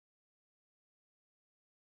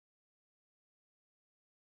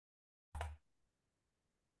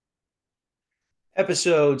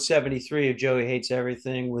Episode 73 of Joey Hates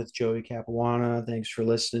Everything with Joey Capuana. Thanks for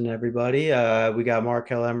listening, everybody. We got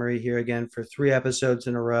Markel Emery here again for 3 episodes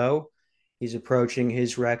in a row. He's approaching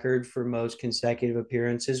his record for most consecutive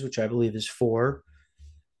appearances, which I believe is 4.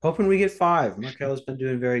 Hoping we get 5. Markel has been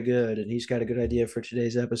doing very good, and he's got a good idea for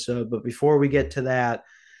today's episode. But before we get to that,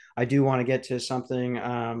 I do want to get to something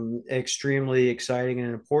extremely exciting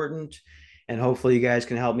and important. And hopefully, you guys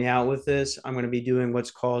can help me out with this. I'm going to be doing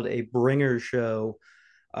what's called a bringer show.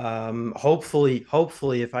 Hopefully,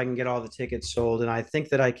 if I can get all the tickets sold, and I think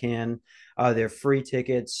that I can, they're free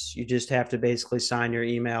tickets. You just have to basically sign your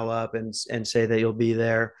email up and say that you'll be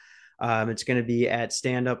there. It's going to be at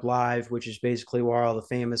Stand Up Live, which is basically where all the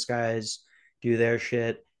famous guys do their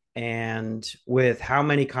shit. And with how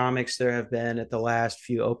many comics there have been at the last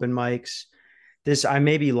few open mics, this I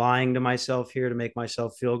may be lying to myself here to make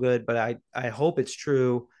myself feel good, but I hope it's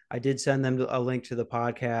true. I did send them a link to the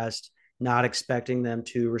podcast, not expecting them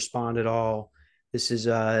to respond at all. This is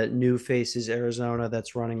New Faces Arizona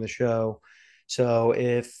that's running the show. So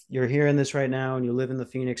if you're hearing this right now and you live in the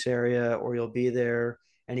Phoenix area, or you'll be there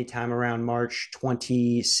anytime around March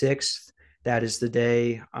 26th, that is the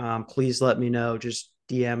day. Please let me know. Just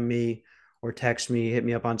DM me or text me, hit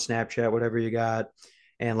me up on Snapchat, whatever you got,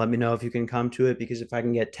 and let me know if you can come to it, because if I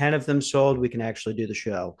can get 10 of them sold, we can actually do the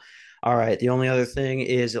show. All right. The only other thing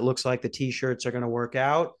is it looks like the t-shirts are going to work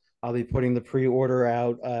out. I'll be putting the pre-order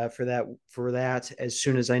out for that as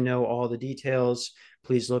soon as I know all the details.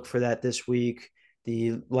 Please look for that this week.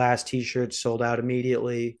 The last t-shirts sold out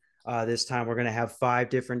immediately. This time we're going to have 5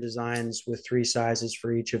 different designs with 3 sizes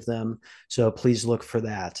for each of them. So please look for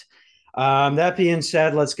that. That being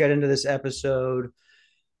said, let's get into this episode.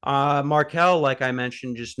 Markel, like I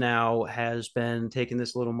mentioned just now, has been taking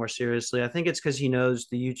this a little more seriously. I think it's because he knows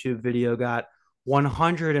the YouTube video got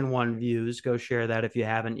 101 views. Go share that if you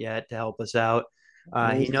haven't yet to help us out. He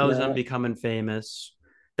Nice knows I'm that. becoming famous.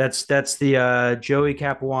 That's the Joey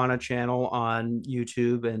Capuana channel on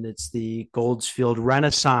YouTube, and it's the Goldsfield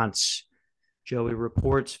Renaissance Joey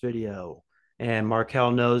Reports video. And Markel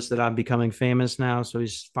knows that I'm becoming famous now, so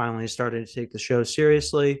he's finally starting to take the show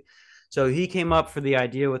seriously. So he came up for the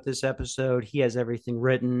idea with this episode. He has everything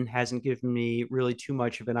written, hasn't given me really too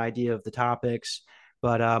much of an idea of the topics.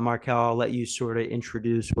 But Markel, I'll let you sort of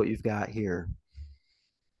introduce what you've got here.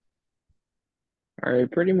 All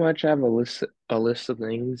right, pretty much I have a list of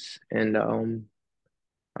things, and I'm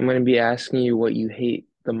gonna be asking you what you hate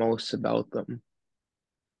the most about them.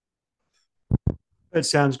 It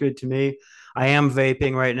sounds good to me. I am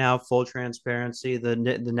vaping right now, full transparency. The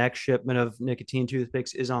next shipment of nicotine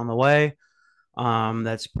toothpicks is on the way.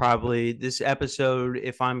 That's probably this episode,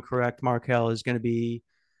 if I'm correct, Markel, is going to be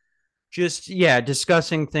just, yeah,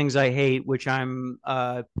 discussing things I hate, which I'm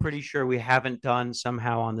pretty sure we haven't done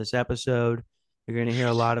somehow on this episode. You're going to hear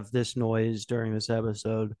a lot of this noise during this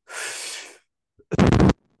episode.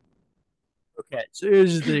 Okay, so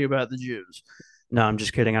here's the thing about the Jews. No, I'm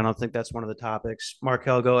just kidding. I don't think that's one of the topics.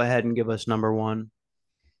 Markel, go ahead and give us number one.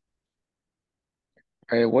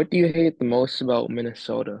 All right, what do you hate the most about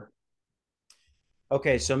Minnesota?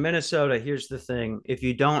 Okay, so Minnesota, here's the thing. If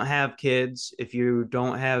you don't have kids, if you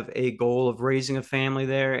don't have a goal of raising a family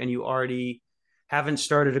there, and you already haven't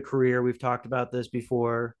started a career, we've talked about this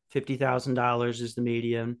before, $50,000 is the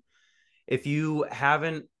median. If you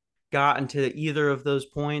haven't gotten to either of those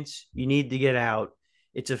points, you need to get out.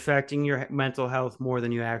 It's affecting your mental health more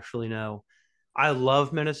than you actually know. I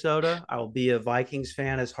love Minnesota. I'll be a Vikings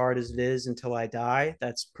fan as hard as it is until I die.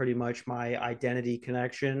 That's pretty much my identity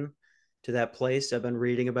connection to that place. I've been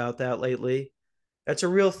reading about that lately. That's a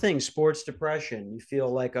real thing, sports depression. You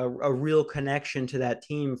feel like a real connection to that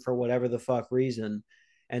team for whatever the fuck reason.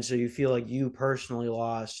 And so you feel like you personally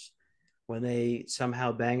lost when they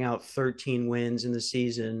somehow bang out 13 wins in the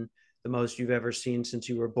season, the most you've ever seen since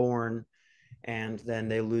you were born, and then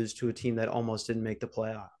they lose to a team that almost didn't make the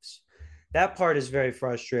playoffs. That part is very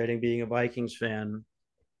frustrating being a Vikings fan,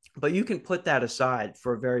 but you can put that aside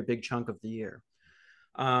for a very big chunk of the year.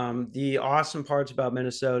 The awesome parts about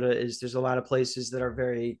Minnesota is there's a lot of places that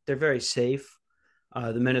are they're very safe.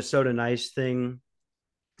 The Minnesota Nice thing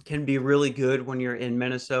can be really good when you're in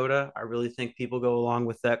Minnesota. I really think people go along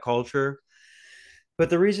with that culture.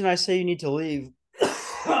 But the reason I say you need to leave,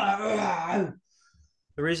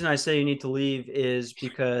 the reason I say you need to leave is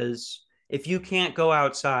because if you can't go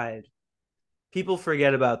outside, people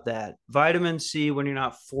forget about that. Vitamin C, when you're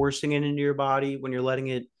not forcing it into your body, when you're letting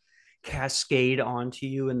it cascade onto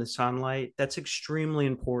you in the sunlight, that's extremely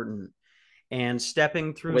important. And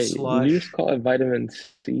stepping through Wait, did you just slush, call it vitamin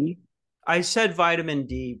C? I said vitamin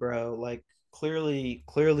D, bro. Like clearly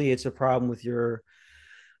it's a problem with your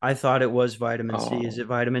I thought it was vitamin C. Is it Um,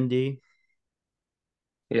 vitamin D?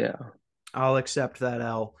 yeah. I'll accept that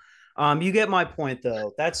L. You get my point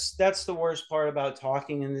though. That's the worst part about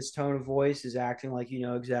talking in this tone of voice is acting like you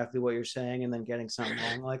know exactly what you're saying and then getting something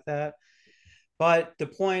wrong like that. But the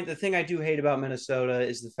thing I do hate about Minnesota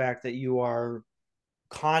is the fact that you are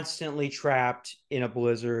constantly trapped in a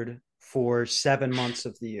blizzard for 7 months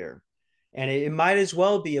of the year. And it might as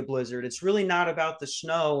well be a blizzard. It's really not about the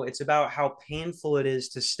snow, it's about how painful it is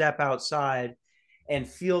to step outside and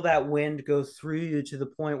feel that wind go through you to the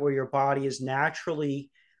point where your body is naturally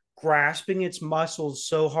grasping its muscles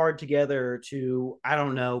so hard together to, I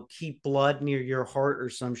don't know, keep blood near your heart or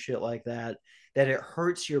some shit like that, that it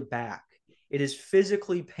hurts your back. It is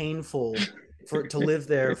physically painful for to live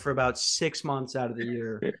there for about 6 months out of the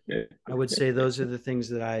year. I would say those are the things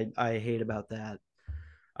that I hate about that.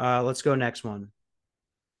 Let's go next one.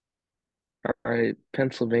 All right,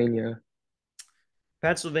 Pennsylvania.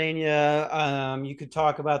 Pennsylvania, you could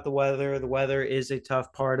talk about the weather. The weather is a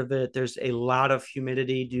tough part of it. There's a lot of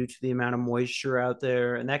humidity due to the amount of moisture out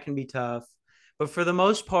there, and that can be tough. But for the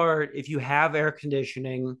most part, if you have air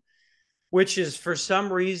conditioning, which is for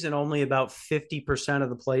some reason only about 50% of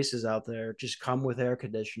the places out there just come with air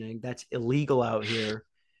conditioning, that's illegal out here,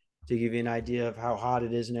 to give you an idea of how hot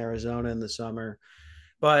it is in Arizona in the summer.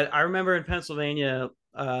 But I remember in Pennsylvania,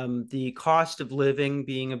 the cost of living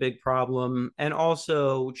being a big problem, and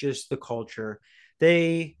also just the culture.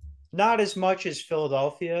 They not as much as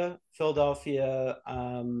Philadelphia. Philadelphia,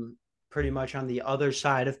 pretty much on the other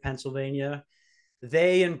side of Pennsylvania.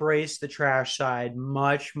 They embrace the trash side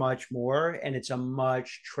much, much more, and it's a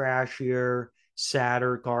much trashier,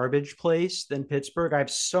 sadder garbage place than Pittsburgh. I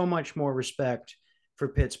have so much more respect for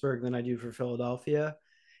Pittsburgh than I do for Philadelphia,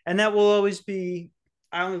 and that will always be.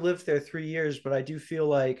 I only lived there 3 years, but I do feel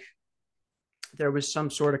like there was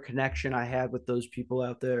some sort of connection I had with those people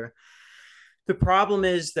out there. The problem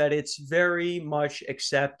is that it's very much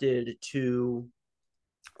accepted to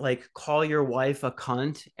like call your wife a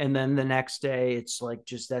cunt, and then the next day it's like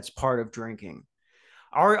just that's part of drinking.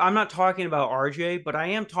 I'm not talking about RJ, but I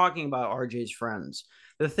am talking about RJ's friends.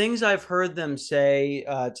 The things I've heard them say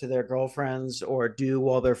to their girlfriends or do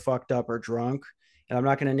while they're fucked up or drunk, and I'm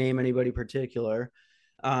not going to name anybody particular,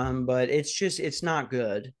 but it's not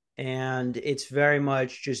good, and it's very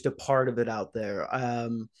much just a part of it out there.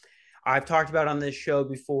 I've talked about on this show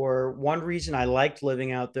before. One reason I liked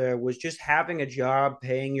living out there was just having a job,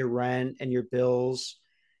 paying your rent and your bills,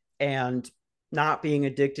 and not being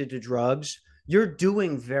addicted to drugs. You're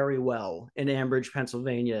doing very well in Ambridge,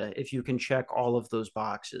 Pennsylvania, if you can check all of those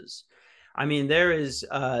boxes. I mean, there is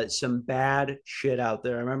some bad shit out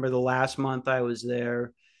there. I remember the last month I was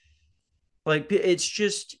there, like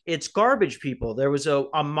it's garbage people. There was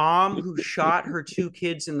a mom who shot her two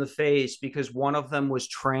kids in the face because one of them was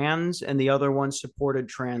trans and the other one supported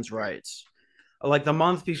trans rights. Like the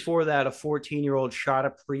month before that, a 14-year-old shot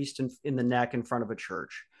a priest in the neck in front of a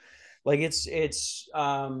church. Like it's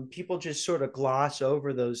people just sort of gloss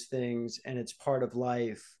over those things and it's part of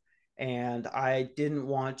life. And I didn't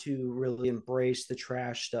want to really embrace the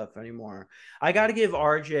trash stuff anymore. I got to give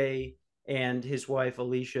RJ and his wife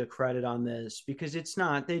Alicia credit on this because it's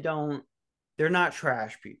not, they're not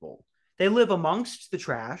trash people. They live amongst the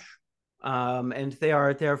trash, and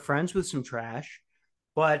they're friends with some trash,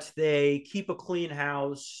 but they keep a clean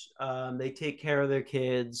house. They take care of their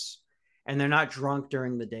kids, and they're not drunk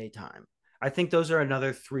during the daytime. I think those are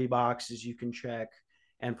another three boxes you can check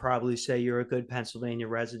and probably say you're a good Pennsylvania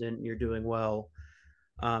resident and you're doing well,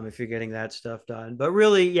 if you're getting that stuff done. But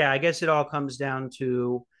really, yeah, I guess it all comes down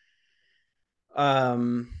to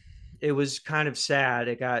um, it was kind of sad.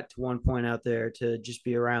 It got to one point out there to just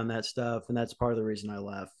be around that stuff, and that's part of the reason I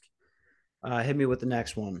left. Hit me with the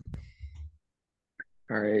next one.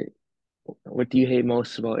 All right. What do you hate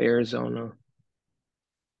most about Arizona?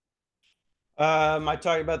 I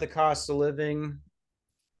talked about the cost of living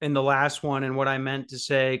in the last one, and what I meant to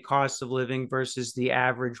say cost of living versus the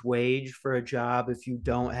average wage for a job if you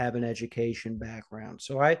don't have an education background.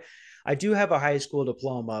 So I do have a high school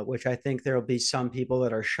diploma, which I think there'll be some people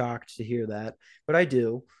that are shocked to hear that, but I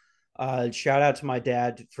do. Shout out to my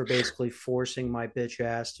dad for basically forcing my bitch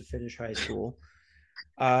ass to finish high school.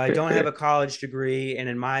 I don't have a college degree, and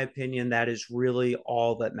in my opinion, that is really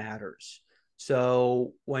all that matters.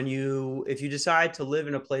 So if you decide to live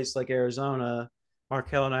in a place like Arizona,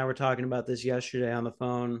 Markel and I were talking about this yesterday on the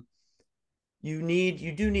phone. You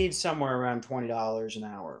do need somewhere around $20 an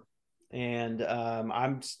hour, and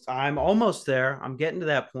I'm almost there. I'm getting to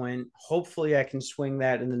that point. Hopefully, I can swing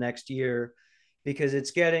that in the next year, because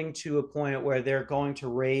it's getting to a point where they're going to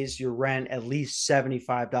raise your rent at least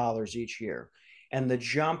 $75 each year. and the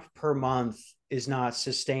jump per month is not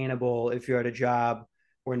sustainable if you're at a job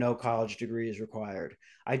where no college degree is required.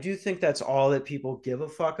 I do think that's all that people give a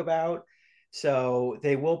fuck about. So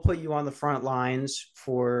they will put you on the front lines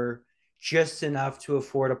for just enough to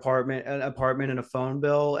afford an apartment and a phone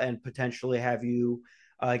bill, and potentially have you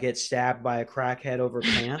get stabbed by a crackhead over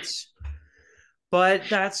pants. But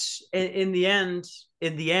that's in the end.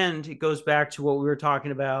 In the end, it goes back to what we were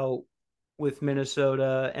talking about with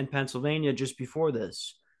Minnesota and Pennsylvania just before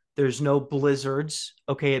this. There's no blizzards.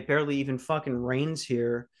 Okay, it barely even fucking rains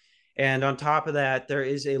here. And on top of that, there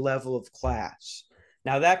is a level of class.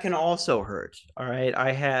 Now that can also hurt. All right.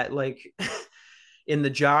 I had like in the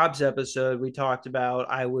jobs episode, we talked about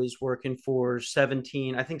I was working for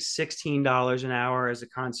 17, I think $16 an hour as a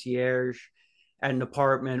concierge at an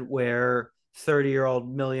apartment where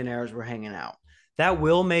 30-year-old millionaires were hanging out. That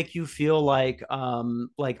will make you feel like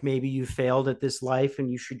maybe you failed at this life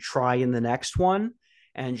and you should try in the next one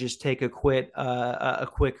and just take a quick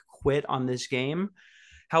quit on this game.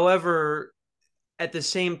 However, at the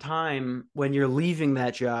same time, when you're leaving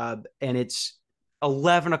that job and it's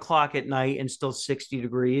 11 o'clock at night and still 60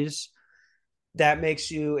 degrees, that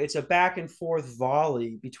makes you, it's a back and forth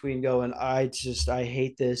volley between going, I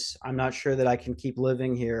hate this. I'm not sure that I can keep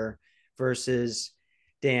living here versus,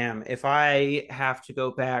 damn, if I have to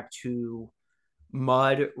go back to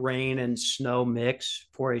mud, rain, and snow mix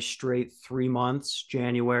for a straight 3 months,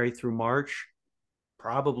 January through March,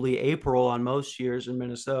 probably April on most years in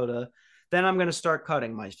Minnesota, then I'm going to start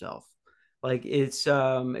cutting myself. Like it's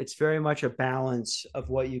very much a balance of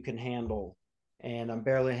what you can handle. And I'm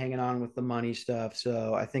barely hanging on with the money stuff.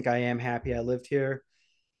 So I think I am happy I lived here.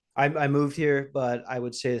 I moved here, but I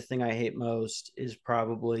would say the thing I hate most is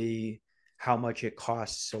probably how much it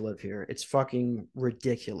costs to live here. It's fucking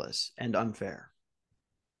ridiculous and unfair.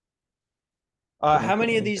 How Okay,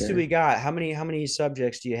 many of these do okay. we got? How many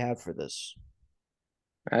subjects do you have for this?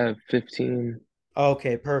 I have 15.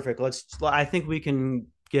 Okay, perfect. I think we can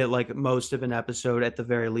get like most of an episode at the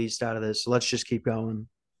very least out of this. So let's just keep going.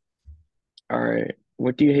 All right.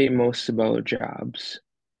 What do you hate most about jobs?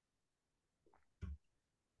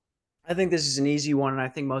 I think this is an easy one, and I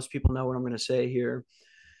think most people know what I'm going to say here.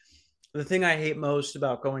 The thing I hate most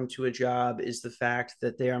about going to a job is the fact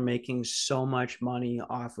that they are making so much money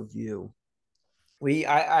off of you.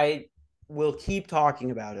 I will keep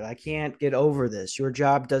talking about it. I can't get over this. Your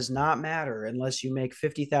job does not matter unless you make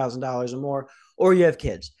 $50,000 or more or you have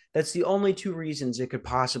kids. That's the only two reasons it could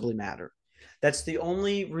possibly matter. That's the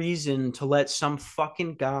only reason to let some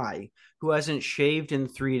fucking guy who hasn't shaved in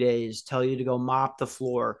 3 days tell you to go mop the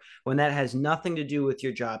floor when that has nothing to do with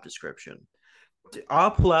your job description.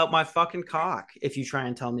 I'll pull out my fucking cock if you try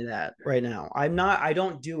and tell me that right now. I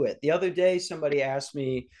don't do it. The other day, somebody asked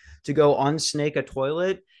me to go unsnake a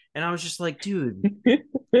toilet, and I was just like, dude,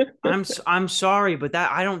 I'm sorry, but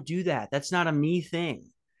that I don't do that. That's not a me thing.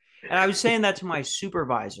 And I was saying that to my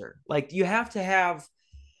supervisor. Like, you have to have,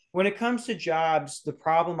 when it comes to jobs, the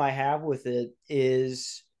problem I have with it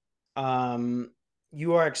is um,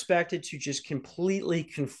 you are expected to just completely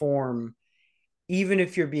conform, even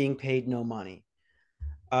if you're being paid no money.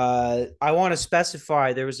 I want to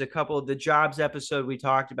specify there was a couple of the jobs episode we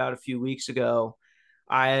talked about a few weeks ago.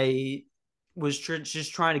 I was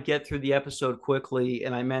just trying to get through the episode quickly,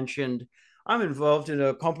 and I mentioned I'm involved in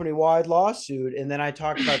a company wide lawsuit, and then I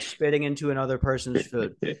talked about spitting into another person's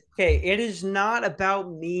food. Okay, it is not about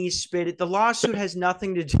me spitting. The lawsuit has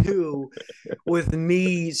nothing to do with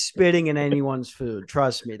me spitting in anyone's food.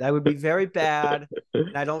 Trust me, that would be very bad.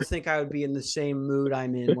 And I don't think I would be in the same mood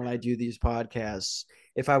I'm in when I do these podcasts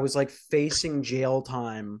if I was like facing jail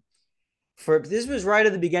time. For this was right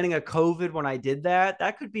at the beginning of COVID when I did that.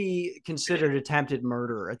 That could be considered attempted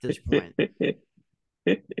murder at this point.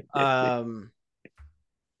 Um,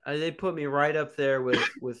 they put me right up there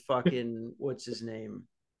with fucking what's his name,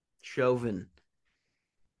 Chauvin.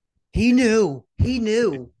 He knew. He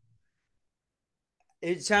knew.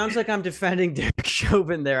 It sounds like I'm defending Derek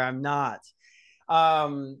Chauvin there. I'm not.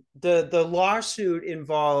 The lawsuit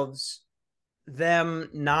involves them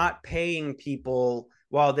not paying people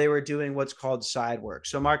while they were doing what's called side work.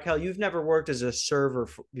 So, Markel, you've never worked as a server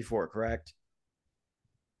before, correct?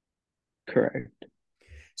 Correct.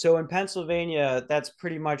 So in Pennsylvania, that's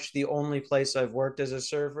pretty much the only place I've worked as a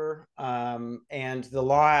server. And the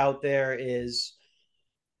law out there is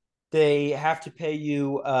they have to pay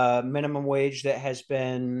you a minimum wage that has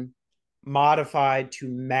been modified to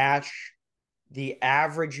match the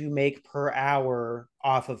average you make per hour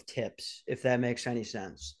off of tips, if that makes any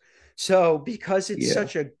sense. So, because it's Yeah.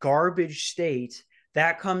 such a garbage state,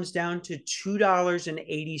 that comes down to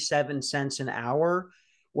 $2.87 an hour,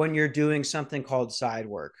 when you're doing something called side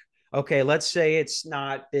work. Okay, let's say it's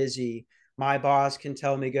not busy. My boss can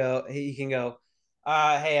tell me he can go,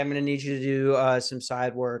 hey, I'm gonna need you to do some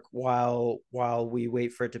side work while we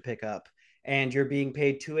wait for it to pick up. And you're being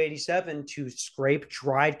paid 287 to scrape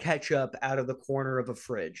dried ketchup out of the corner of a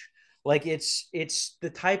fridge. Like it's the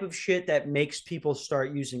type of shit that makes people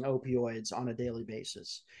start using opioids on a daily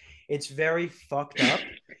basis. It's very fucked up.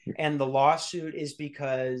 And the lawsuit is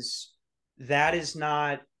because that is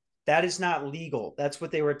not that is not legal. That's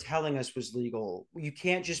what they were telling us was legal. You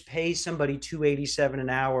can't just pay somebody 287 an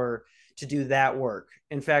hour to do that work.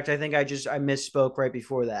 In fact, I think I misspoke right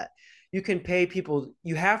before that. You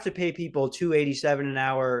have to pay people 287 an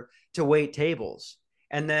hour to wait tables.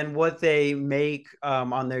 And then what they make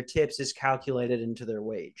on their tips is calculated into their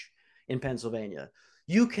wage in Pennsylvania.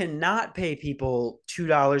 You cannot pay people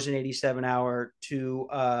 $2.87 an hour to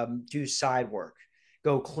do side work,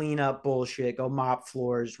 go clean up bullshit, go mop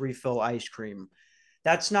floors, refill ice cream.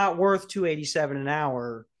 That's not worth 287 an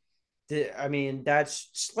hour. I mean, that's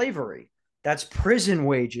slavery. That's prison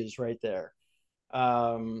wages right there.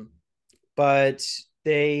 Um, but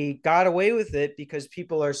they got away with it because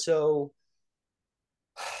people are so,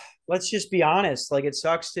 let's just be honest. Like, it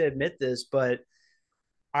sucks to admit this, but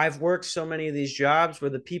I've worked so many of these jobs where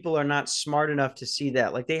the people are not smart enough to see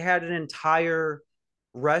that. Like, they had an entire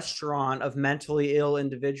restaurant of mentally ill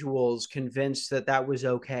individuals convinced that that was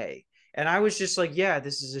okay. And I was just like, yeah,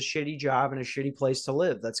 this is a shitty job and a shitty place to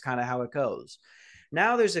live. That's kind of how it goes.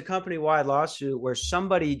 Now there's a company wide lawsuit where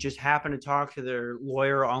somebody just happened to talk to their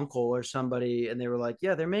lawyer uncle or somebody, and they were like,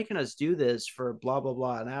 yeah, they're making us do this for blah, blah,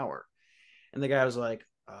 blah an hour. And the guy was like,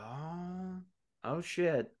 oh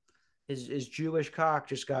shit. His Jewish cock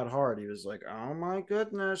just got hard. He was like, oh my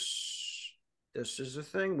goodness. This is a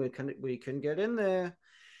thing. We can get in there.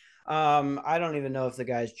 I don't even know if the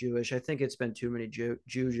guy's Jewish. I think it's been too many Jew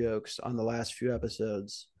jokes on the last few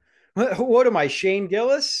episodes. What am I, Shane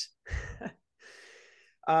Gillis?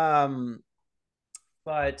 um,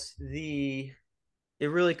 but it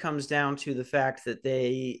really comes down to the fact that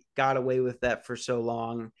they got away with that for so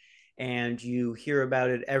long, and you hear about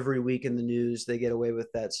it every week in the news. They get away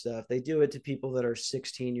with that stuff. They do it to people that are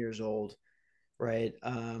 16 years old, right?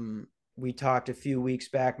 We talked a few weeks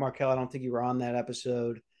back, Markel. I don't think you were on that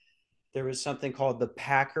episode. There was something called the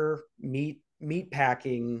Packer meat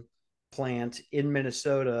packing plant in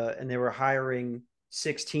Minnesota, and they were hiring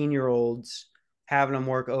 16-year olds, having them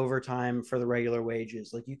work overtime for the regular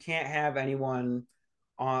wages. Like, you can't have anyone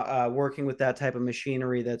working with that type of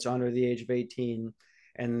machinery that's under the age of 18,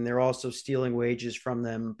 and they're also stealing wages from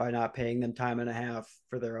them by not paying them time and a half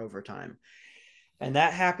for their overtime. And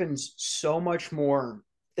that happens so much more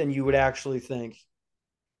than you would actually think.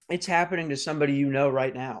 It's happening to somebody you know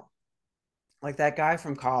right now, like that guy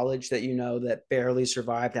from college that you know that barely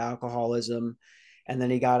survived alcoholism, and then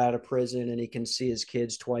he got out of prison and he can see his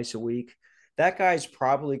kids twice a week. That guy's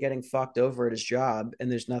probably getting fucked over at his job,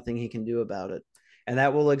 and there's nothing he can do about it. And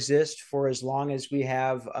that will exist for as long as we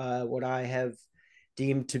have what I have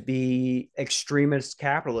deemed to be extremist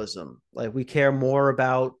capitalism. Like, we care more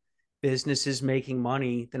about businesses making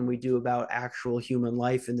money than we do about actual human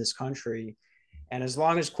life in this country. And as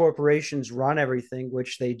long as corporations run everything,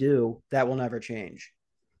 which they do, that will never change.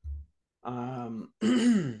 Um,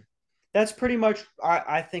 that's pretty much,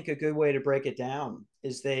 I think, a good way to break it down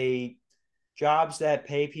is they jobs that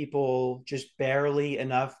pay people just barely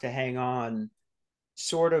enough to hang on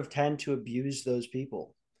sort of tend to abuse those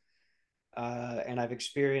people. And I've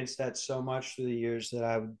experienced that so much through the years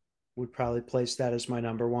that would probably place that as my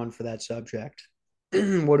number one for that subject.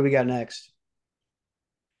 What do we got next?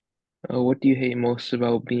 What do you hate most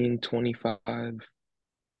about being 25?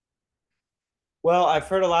 Well, I've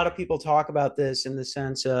heard a lot of people talk about this in the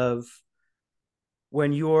sense of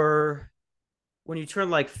when you're when you turn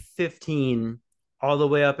like 15 all the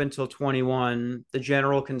way up until 21, the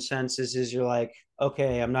general consensus is you're like,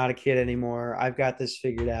 okay, I'm not a kid anymore. I've got this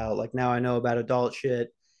figured out. Like, now I know about adult shit.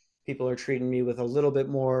 People are treating me with a little bit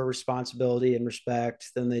more responsibility and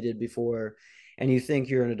respect than they did before. And you think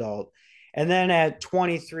you're an adult. And then at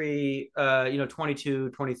 23, 22,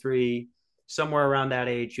 23, somewhere around that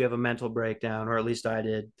age, you have a mental breakdown, or at least I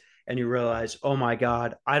did. And you realize, oh my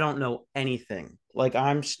God, I don't know anything. Like,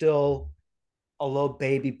 I'm still a little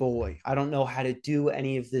baby boy. I don't know how to do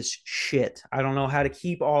any of this shit. I don't know how to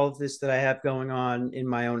keep all of this that I have going on in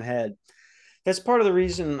my own head. That's part of the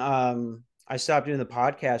reason I stopped doing the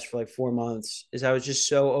podcast for like 4 months, is I was just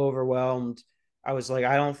so overwhelmed. I was like,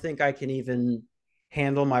 I don't think I can even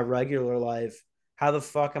handle my regular life. How the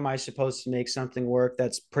fuck am I supposed to make something work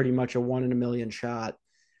that's pretty much a one in a million shot?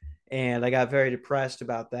 And I got very depressed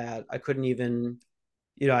about that. I couldn't even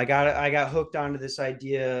I got hooked onto this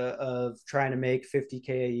idea of trying to make 50K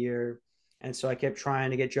a year. And so I kept trying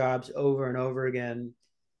to get jobs over and over again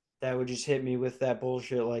that would just hit me with that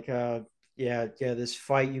bullshit like yeah, this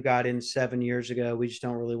fight you got in 7 years ago, we just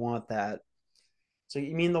don't really want that. So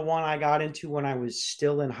you mean the one I got into when I was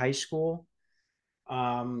still in high school?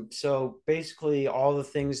 So basically all the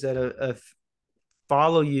things that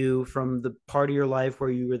follow you from the part of your life where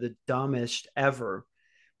you were the dumbest ever,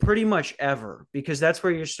 pretty much ever, because that's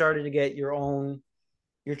where you're starting to get your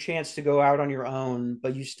chance to go out on your own,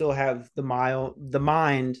 but you still have the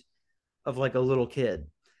mind of like a little kid,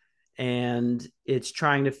 and it's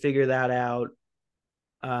trying to figure that out.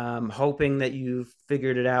 Hoping that you've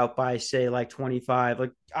figured it out by say like 25.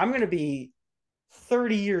 Like I'm going to be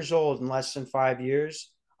 30 years old in less than 5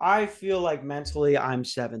 years. I feel like mentally I'm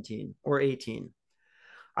 17 or 18.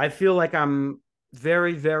 I feel like I'm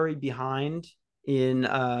very, very behind in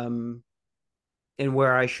in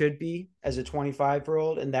where I should be as a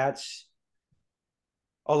 25-year-old, and that's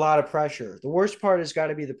a lot of pressure. The worst part has got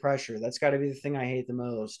to be the pressure. That's got to be the thing I hate the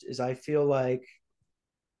most. Is I feel like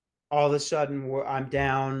all of a sudden I'm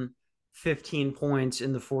down 15 points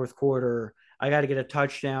in the fourth quarter. I got to get a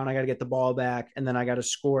touchdown. I got to get the ball back, and then I got to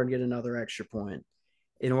score and get another extra point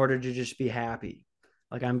in order to just be happy.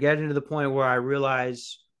 Like I'm getting to the point where I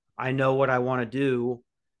realize I know what I want to do,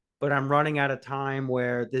 but I'm running out of time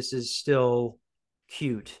where this is still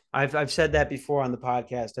cute. I've said that before on the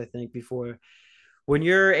podcast, I think before. When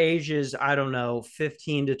your age is, I don't know,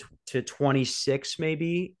 15 to 26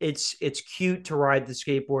 maybe, it's cute to ride the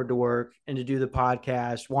skateboard to work and to do the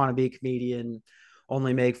podcast, want to be a comedian,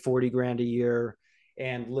 only make 40 grand a year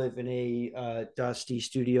and live in a dusty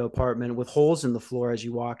studio apartment with holes in the floor as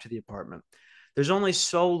you walk to the apartment. There's only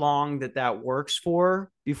so long that that works for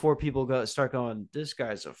before people start going, this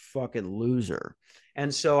guy's a fucking loser.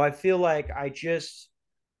 And so I feel like I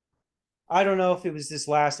don't know if it was this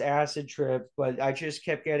last acid trip, but I just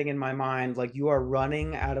kept getting in my mind like you are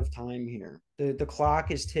running out of time here. The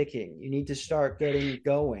clock is ticking. You need to start getting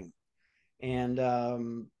going. And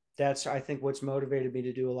that's I think what's motivated me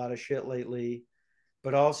to do a lot of shit lately,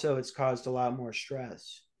 but also it's caused a lot more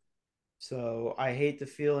stress. So I hate the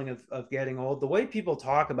feeling of getting old. The way people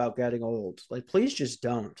talk about getting old, like please just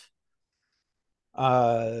don't.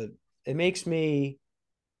 Uh it makes me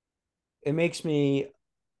it makes me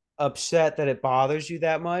upset that it bothers you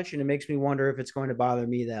that much, and it makes me wonder if it's going to bother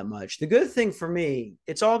me that much. The good thing for me,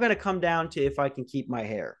 it's all going to come down to if I can keep my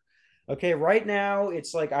hair. Okay, right now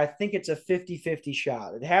it's like I think it's a 50-50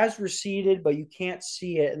 shot. It has receded, but you can't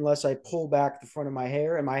see it unless I pull back the front of my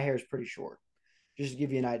hair, and my hair is pretty short. Just to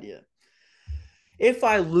give you an idea. If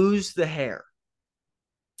I lose the hair,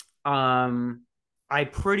 um I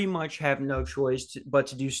pretty much have no choice but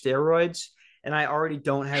to do steroids, and I already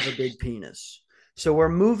don't have a big penis. So we're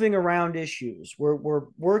moving around issues. We're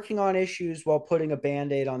working on issues while putting a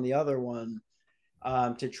band-aid on the other one,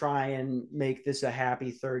 to try and make this a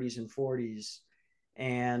happy 30s and 40s.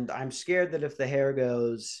 And I'm scared that if the hair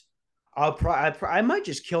goes, I might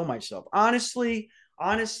just kill myself. Honestly,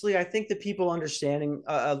 I think the people understanding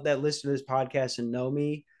that listen to this podcast and know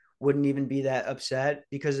me wouldn't even be that upset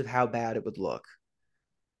because of how bad it would look.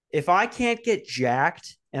 If I can't get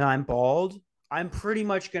jacked and I'm bald, I'm pretty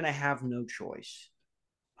much gonna have no choice.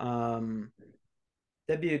 Um,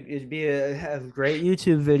 it'd be a great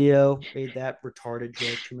YouTube video. Made that retarded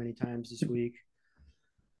joke too many times this week.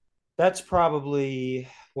 That's probably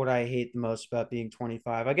what I hate the most about being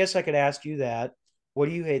 25. I guess I could ask you that. What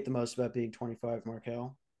do you hate the most about being 25,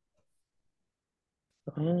 Markel?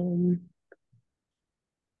 Um,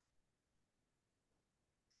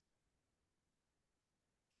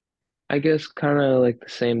 I guess kind of like the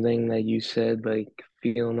same thing that you said, like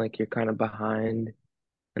feeling like you're kind of behind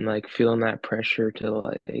and like feeling that pressure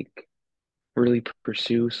to like really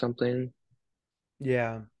pursue something.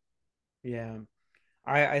 Yeah, yeah.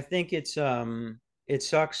 I think it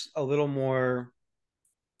sucks a little more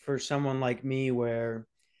for someone like me where,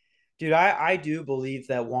 dude, I do believe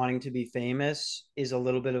that wanting to be famous is a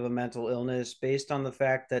little bit of a mental illness based on the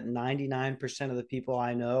fact that 99% of the people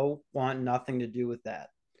I know want nothing to do with that.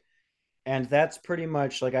 And that's pretty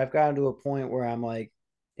much like I've gotten to a point where I'm like,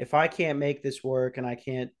 if I can't make this work and I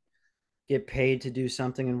can't get paid to do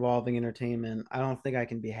something involving entertainment, I don't think I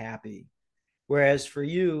can be happy. Whereas for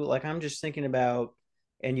you, like I'm just thinking about,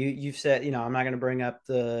 and you've said, I'm not going to bring up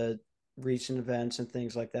the recent events and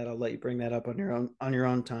things like that. I'll let you bring that up on your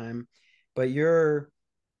own time. But your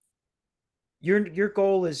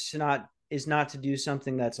goal is not to do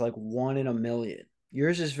something that's like one in a million.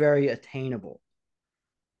 Yours is very attainable,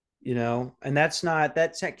 and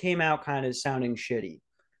that came out kind of sounding shitty.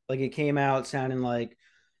 Like it came out sounding like,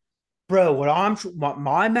 bro,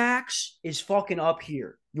 my max is fucking up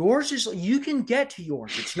here. Yours is, you can get to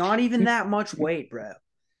yours. It's not even that much weight, bro.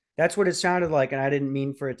 That's what it sounded like, and I didn't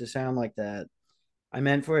mean for it to sound like that. I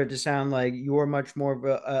meant for it to sound like you're much more of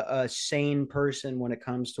a sane person when it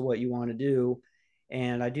comes to what you want to do,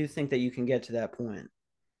 and I do think that you can get to that point.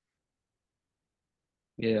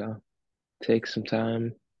 Yeah, take some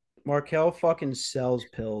time. Markel fucking sells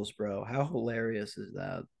pills, bro. How hilarious is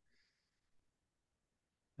that?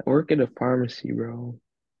 I work at a pharmacy, bro.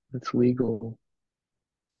 It's legal.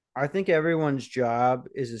 I think everyone's job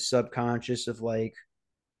is a subconscious of like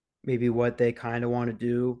maybe what they kind of want to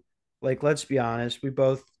do. Like, let's be honest, we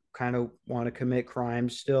both kind of want to commit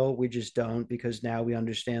crimes still. We just don't because now we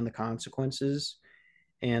understand the consequences.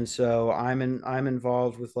 And so I'm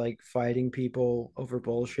involved with like fighting people over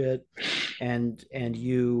bullshit, and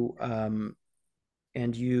you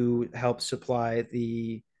help supply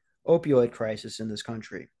the opioid crisis in this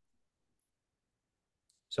country.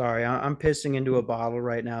 Sorry, I'm pissing into a bottle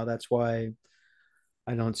right now. That's why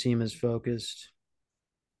I don't seem as focused.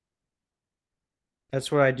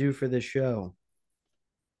 That's what I do for this show.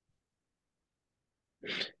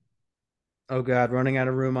 Oh God, running out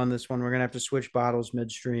of room on this one. We're gonna have to switch bottles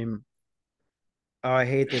midstream. Oh, I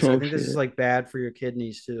hate this. I Oh think this is shit. like bad for your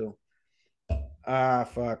kidneys too. Ah,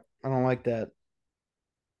 fuck. I don't like that.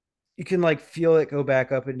 You can like feel it go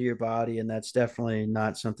back up into your body, and that's definitely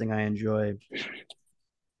not something I enjoy.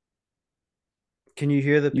 Can you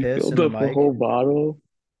hear the You piss filled in the up a mic? whole bottle?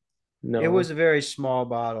 It was No. a very small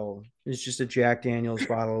bottle. It's just a Jack Daniels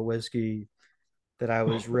bottle of whiskey that I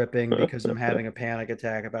was ripping because I'm having a panic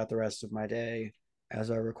attack about the rest of my day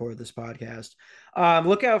as I record this podcast.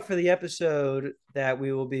 Look out for the episode that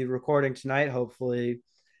we will be recording tonight, hopefully,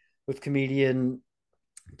 with comedian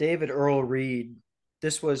David Earl Reed.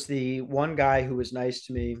 This was the one guy who was nice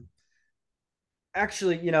to me.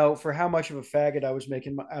 Actually, for how much of a faggot I was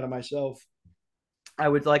making out of myself, I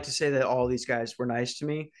would like to say that all these guys were nice to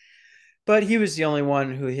me, but he was the only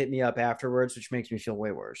one who hit me up afterwards, which makes me feel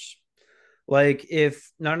way worse. Like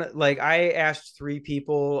if none, like I asked three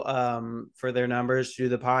people for their numbers to do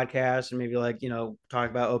the podcast and maybe like talk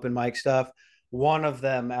about open mic stuff. One of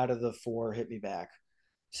them out of the four hit me back.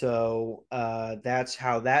 So that's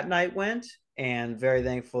how that night went, and very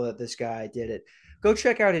thankful that this guy did it. Go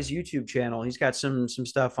check out his YouTube channel. He's got some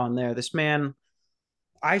stuff on there. This man,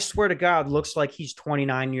 I swear to God, looks like he's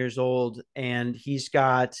 29 years old, and he's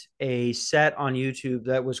got a set on YouTube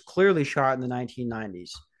that was clearly shot in the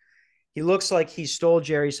 1990s. He looks like he stole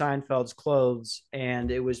Jerry Seinfeld's clothes,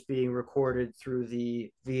 and it was being recorded through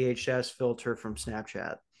the VHS filter from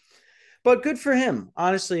Snapchat. But good for him.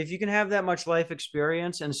 Honestly, if you can have that much life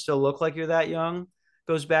experience and still look like you're that young,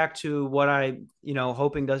 goes back to what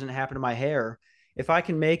hoping doesn't happen to my hair. If I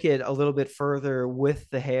can make it a little bit further with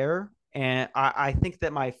the hair, and I think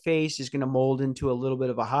that my face is going to mold into a little bit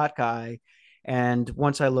of a hot guy. And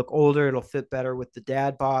once I look older, it'll fit better with the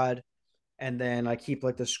dad bod. And then I keep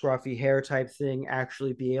like the scruffy hair type thing,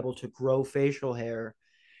 actually be able to grow facial hair.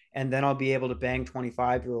 And then I'll be able to bang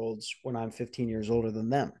 25-year-olds when I'm 15 years older than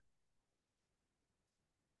them.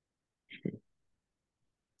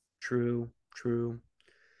 True, true.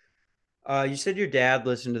 You said your dad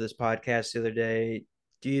listened to this podcast the other day.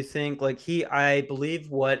 Do you think like I believe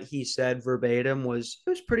what he said verbatim was it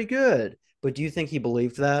was pretty good, but do you think he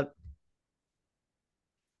believed that?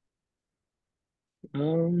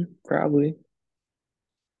 Probably.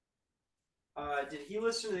 Did he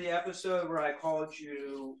listen to the episode where I called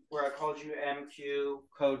you MQ,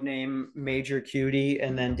 code name Major Cutie,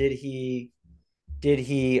 and then did he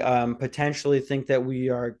potentially think that we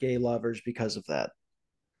are gay lovers because of that?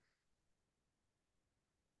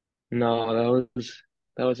 No,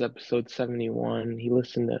 that was episode 71. He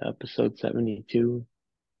listened to episode 72.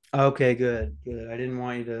 Okay, good, good. I didn't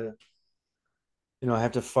want you to,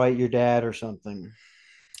 have to fight your dad or something.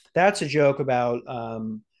 That's a joke about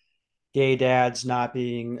gay dads not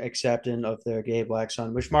being accepting of their gay black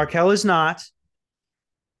son, which Markel is not.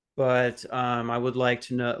 But I would like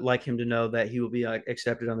him to know that he will be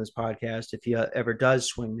accepted on this podcast if he ever does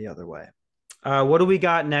swing the other way. What do we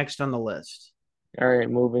got next on the list? All right,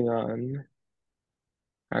 moving on.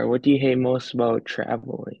 All right, what do you hate most about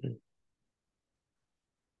traveling?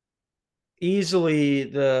 Easily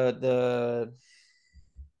the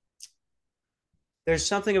there's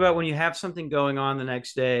something about when you have something going on the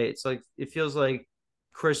next day. It's like it feels like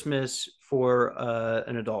Christmas for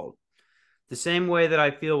an adult. The same way that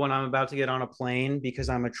I feel when I'm about to get on a plane because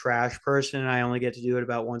I'm a trash person and I only get to do it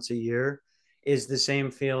about once a year is the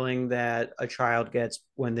same feeling that a child gets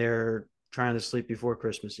when they're trying to sleep before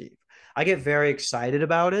Christmas Eve. I get very excited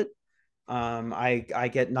about it, I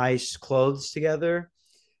get nice clothes together.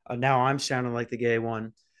 Now I'm sounding like the gay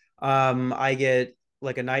one. I get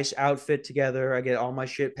like a nice outfit together. I get all my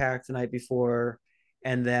shit packed the night before,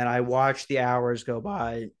 and then I watch the hours go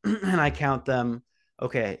by and I count them.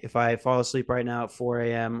 Okay, if I fall asleep right now at 4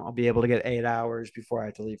 a.m., I'll be able to get 8 hours before I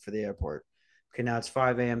have to leave for the airport. Okay, now it's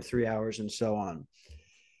 5 a.m., 3 hours, and so on.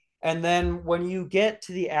 And then when you get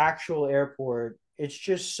to the actual airport, it's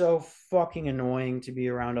just so fucking annoying to be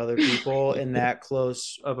around other people in that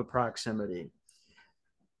close of a proximity.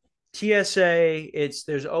 TSA, it's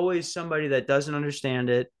there's always somebody that doesn't understand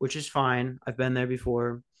it, which is fine. I've been there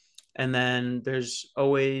before. And then there's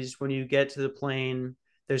always when you get to the plane,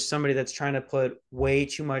 there's somebody that's trying to put way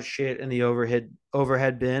too much shit in the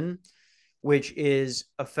overhead bin, which is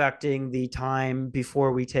affecting the time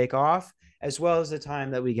before we take off, as well as the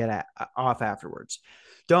time that we get off afterwards.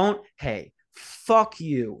 Don't, hey, fuck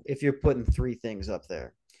you if you're putting three things up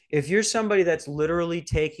there. If you're somebody that's literally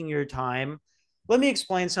taking your time, let me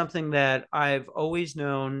explain something that I've always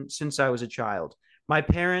known since I was a child. My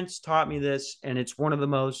parents taught me this, and it's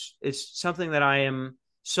something that I am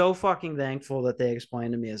so fucking thankful that they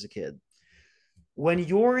explained to me as a kid. When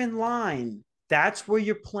you're in line, that's where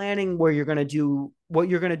you're planning where you're going to do what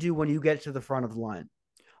you're going to do when you get to the front of the line.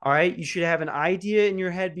 All right. You should have an idea in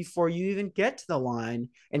your head before you even get to the line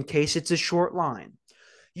in case it's a short line.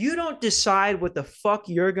 You don't decide what the fuck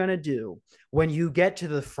you're going to do when you get to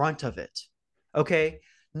the front of it. Okay.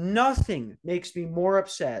 Nothing makes me more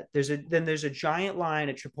upset. There's a giant line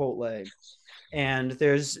at Chipotle, and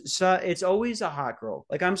it's always a hot girl.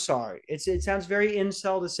 Like, I'm sorry. It sounds very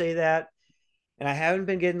incel to say that, and I haven't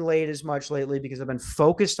been getting laid as much lately because I've been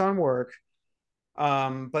focused on work.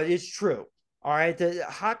 But it's true. All right, the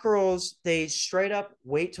hot girls, they straight up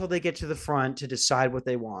wait till they get to the front to decide what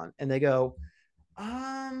they want, and they go,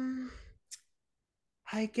 um,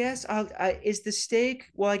 I guess is the steak.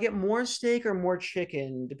 Well, I get more steak or more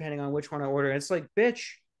chicken depending on which one I order. And it's like, bitch,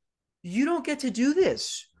 you don't get to do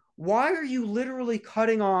this. Why are you literally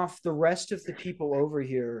cutting off the rest of the people over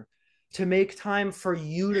here to make time for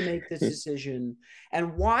you to make this decision?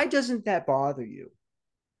 And why doesn't that bother you?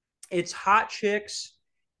 It's hot chicks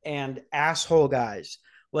and asshole guys,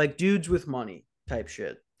 like dudes with money type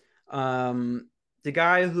shit. Um, the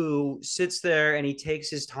guy who sits there and he takes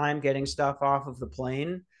his time getting stuff off of the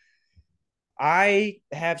plane. I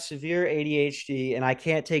have severe ADHD and I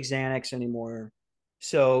can't take Xanax anymore.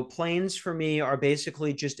 So planes for me are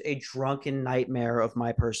basically just a drunken nightmare of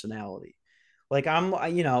my personality. Like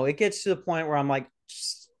it gets to the point where I'm like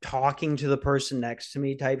talking to the person next to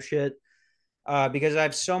me type shit, because I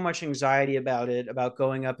have so much anxiety about it, about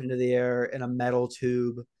going up into the air in a metal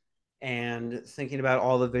tube and thinking about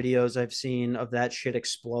all the videos I've seen of that shit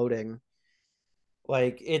exploding.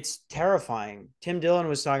 Like, it's terrifying. Tim Dillon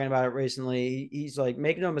was talking about it recently. He's like,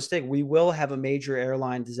 make no mistake, we will have a major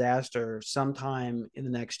airline disaster sometime in the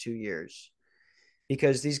next 2 years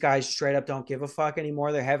because these guys straight up don't give a fuck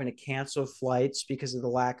anymore. They're having to cancel flights because of the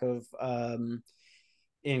lack of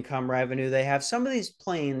income revenue. They have some of these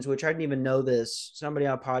planes, which I didn't even know this. Somebody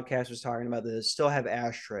on a podcast was talking about this, still have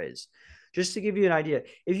ashtrays. Just to give you an idea,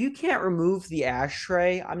 if you can't remove the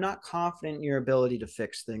ashtray, I'm not confident in your ability to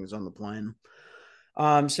fix things on the plane.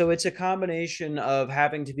 So it's a combination of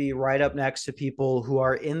having to be right up next to people who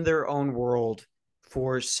are in their own world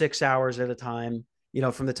for 6 hours at a time,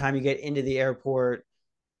 from the time you get into the airport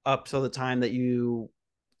up till the time that you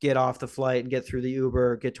get off the flight and get through the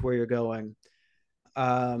Uber, get to where you're going.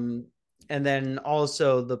 Um, and then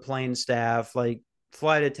also the plane staff, like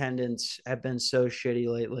flight attendants, have been so shitty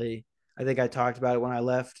lately. I think I talked about it when I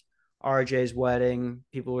left RJ's wedding.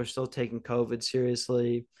 People were still taking COVID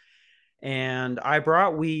seriously. And I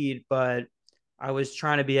brought weed, but I was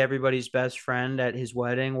trying to be everybody's best friend at his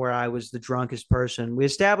wedding where I was the drunkest person. We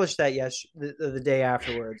established that the day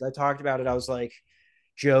afterwards. I talked about it. I was like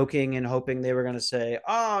joking and hoping they were going to say,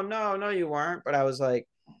 "Oh, no, no, you weren't." But I was like,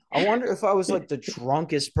 I wonder if I was like the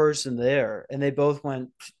drunkest person there. And they both went,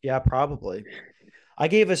 "Yeah, probably." I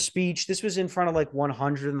gave a speech. This was in front of like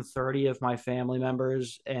 130 of my family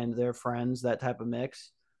members and their friends, that type of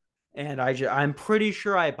mix. And I'm pretty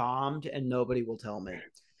sure I bombed, and nobody will tell me.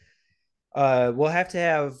 We'll have to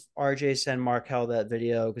have RJ send Markel that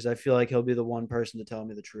video because I feel like he'll be the one person to tell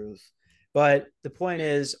me the truth. But the point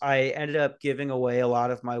is, I ended up giving away a lot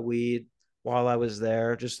of my weed while I was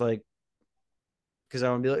there, just like because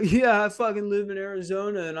I would be like, yeah, I fucking live in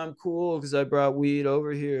Arizona and I'm cool because I brought weed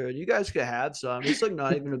over here and you guys could have some. It's like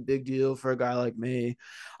not even a big deal for a guy like me.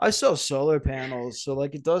 I sell solar panels, so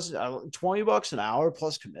like it doesn't $20 an hour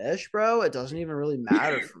plus commish, bro. It doesn't even really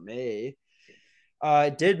matter for me.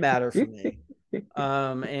 It did matter for me.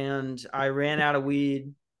 And I ran out of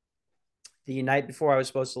weed the night before I was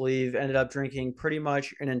supposed to leave. Ended up drinking pretty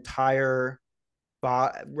much an entire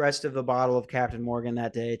rest of the bottle of Captain Morgan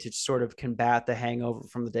that day to sort of combat the hangover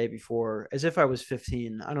from the day before, as if I was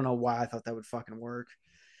 15. I don't know why I thought that would fucking work.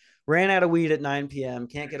 Ran out of weed at 9 p.m.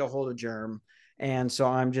 Can't get a hold of Germ. And so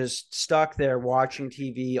I'm just stuck there watching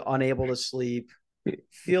TV, unable to sleep,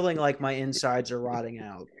 feeling like my insides are rotting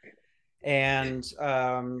out. And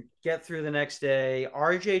get through the next day.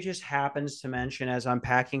 RJ just happens to mention as I'm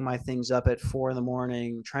packing my things up at 4 in the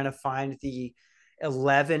morning, trying to find the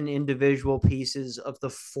 11 individual pieces of the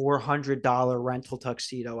 $400 rental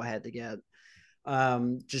tuxedo I had to get.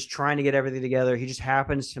 Just trying to get everything together. He just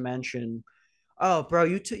happens to mention, "Oh, bro,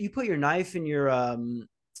 you put your knife in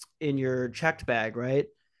your checked bag, right?"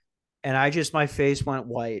 And my face went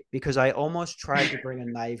white because I almost tried to bring a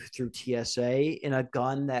knife through TSA in a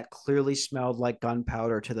gun that clearly smelled like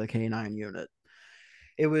gunpowder to the canine unit.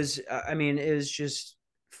 I mean, it was just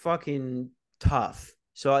fucking tough.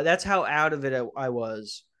 So that's how out of it I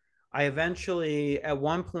was. I eventually, at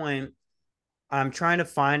one point, I'm trying to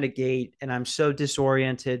find a gate and I'm so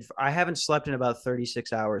disoriented. I haven't slept in about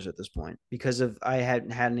 36 hours at this point because I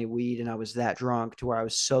hadn't had any weed and I was that drunk to where I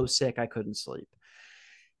was so sick I couldn't sleep.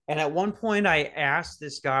 And at one point, I asked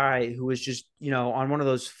this guy who was just, on one of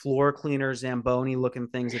those floor cleaner Zamboni looking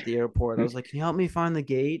things at the airport. I was like, "Can you help me find the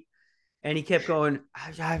gate?" And he kept going,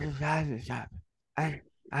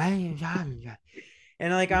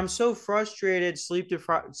 and like I'm so frustrated, sleep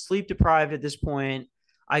deprived at this point.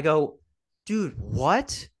 I go, "Dude,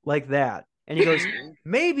 what?" Like that. And he goes,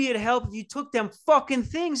 "Maybe it'd help if you took them fucking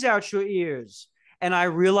things out your ears." And I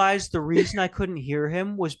realized the reason I couldn't hear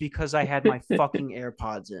him was because I had my fucking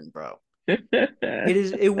AirPods in, bro.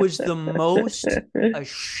 It was the most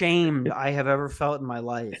ashamed I have ever felt in my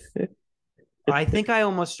life. I think I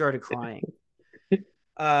almost started crying.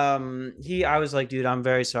 I was like, "Dude, I'm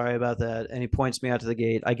very sorry about that." And he points me out to the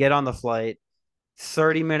gate. I get on the flight.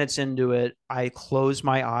 30 minutes into it, I close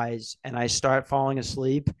my eyes and I start falling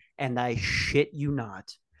asleep. And I shit you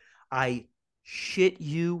not. I shit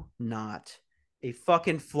you not. A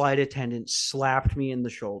fucking flight attendant slapped me in the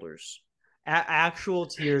shoulders. Actual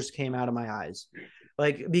tears came out of my eyes.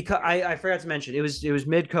 Like, because I forgot to mention it was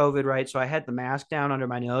mid COVID, right? So I had the mask down under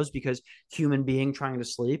my nose because human being trying to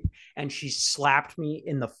sleep, and she slapped me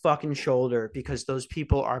in the fucking shoulder because those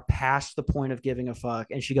people are past the point of giving a fuck.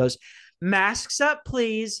 And she goes, "Masks up,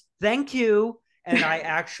 please. Thank you." And I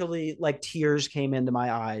actually, like, tears came into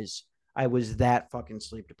my eyes. I was that fucking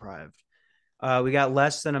sleep deprived. We got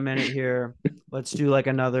less than a minute here. Let's do like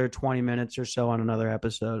another 20 minutes or so on another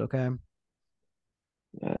episode, okay?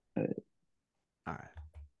 All right.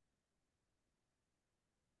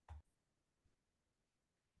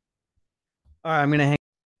 All right, I'm gonna hang.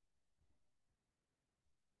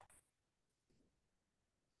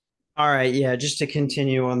 All right, yeah, just to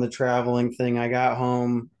continue on the traveling thing, I got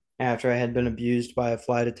home after I had been abused by a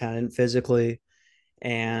flight attendant physically,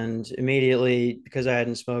 and immediately, because I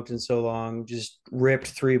hadn't smoked in so long, just ripped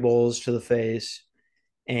 3 bowls to the face.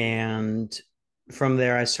 And from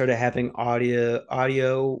there, I started having what do how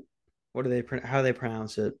do they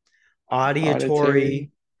pronounce it? Auditory.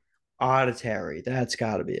 Auditory, auditory. That's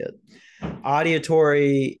got to be it.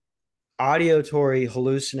 Auditory, auditory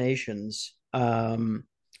hallucinations.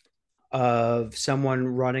 Of someone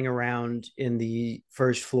running around in the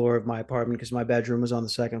first floor of my apartment because my bedroom was on the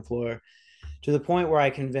second floor, to the point where I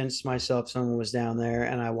convinced myself someone was down there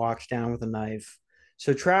and I walked down with a knife.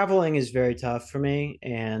 So traveling is very tough for me.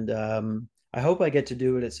 And I hope I get to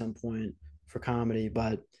do it at some point for comedy,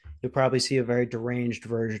 but you'll probably see a very deranged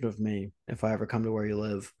version of me if I ever come to where you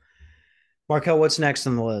live. Markel, what's next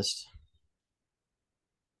on the list?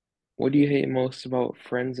 What do you hate most about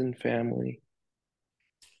friends and family?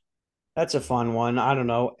 That's a fun one. I don't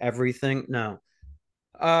know. Everything. No.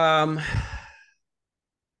 Um,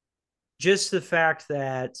 just the fact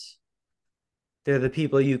that they're the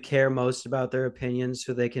people you care most about their opinions,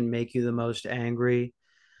 so they can make you the most angry.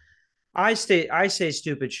 I say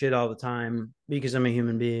stupid shit all the time because I'm a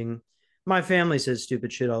human being. My family says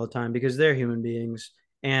stupid shit all the time because they're human beings.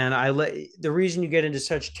 And the reason you get into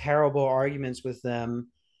such terrible arguments with them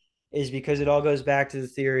is because it all goes back to the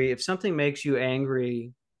theory: if something makes you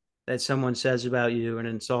angry that someone says about you in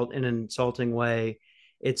an insulting way,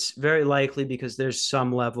 it's very likely because there's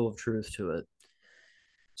some level of truth to it.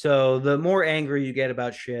 So the more angry you get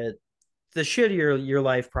about shit, the shittier your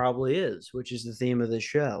life probably is, which is the theme of this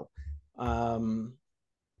show. Um,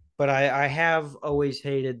 but I have always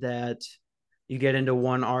hated that you get into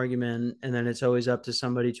one argument and then it's always up to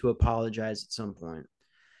somebody to apologize at some point.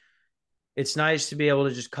 It's nice to be able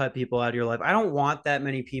to just cut people out of your life. I don't want that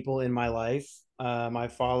many people in my life. I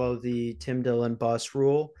follow the Tim Dillon bus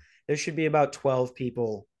rule. There should be about 12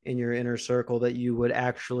 people in your inner circle that you would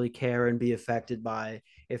actually care and be affected by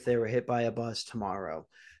if they were hit by a bus tomorrow.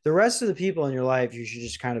 The rest of the people in your life, you should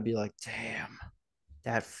just kind of be like, damn,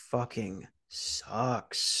 that fucking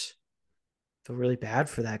sucks. I feel really bad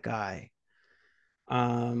for that guy.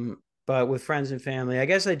 But with friends and family, I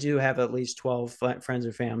guess I do have at least 12 friends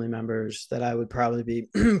and family members that I would probably be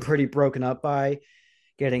pretty broken up by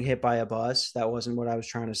getting hit by a bus. That wasn't what I was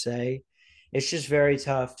trying to say. It's just very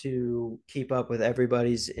tough to keep up with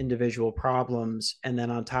everybody's individual problems. And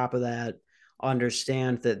then on top of that,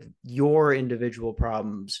 understand that your individual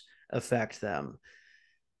problems affect them.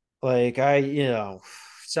 Like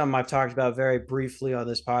something I've talked about very briefly on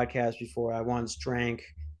this podcast before. I once drank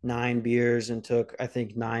 9 beers and took, I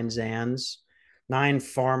think, 9 Zans, 9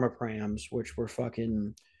 Pharmaprams, which were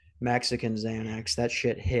fucking Mexican Xanax. That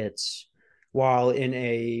shit hits while in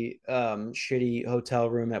a shitty hotel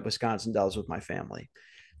room at Wisconsin Dells with my family.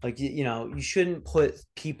 Like, you shouldn't put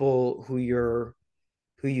people who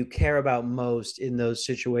you care about most in those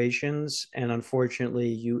situations. And unfortunately,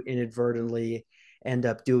 you inadvertently end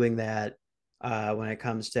up doing that when it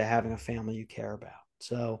comes to having a family you care about.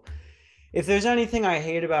 So, if there's anything I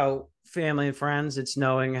hate about family and friends, it's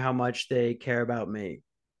knowing how much they care about me.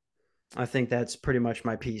 I think that's pretty much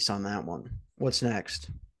my piece on that one. What's next?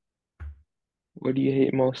 What do you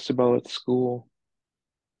hate most about school?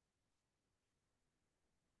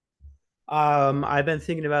 I've been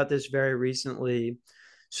thinking about this very recently.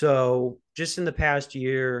 So, just in the past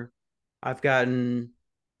year, I've gotten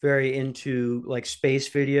very into like space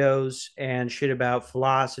videos and shit about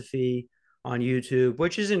philosophy on YouTube,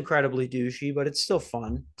 which is incredibly douchey, but it's still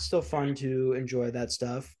fun. It's still fun to enjoy that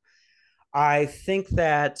stuff. I think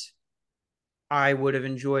that I would have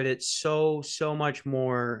enjoyed it so much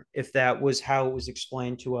more if that was how it was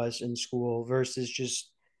explained to us in school versus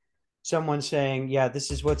just someone saying, yeah, this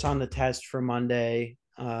is what's on the test for Monday.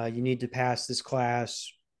 You need to pass this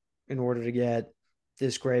class in order to get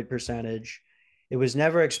this grade percentage. It was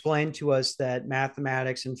never explained to us that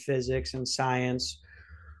mathematics and physics and science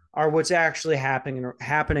are what's actually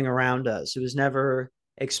happening around us. It was never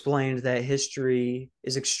explained that history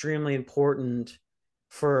is extremely important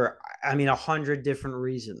for, I mean, 100 different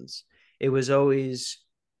reasons. It was always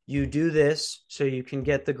you do this so you can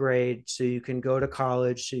get the grade, so you can go to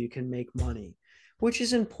college, so you can make money, which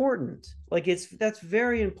is important. Like that's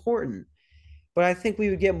very important. But I think we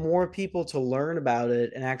would get more people to learn about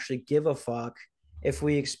it and actually give a fuck if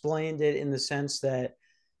we explained it in the sense that,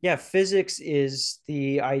 yeah, physics is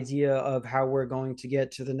the idea of how we're going to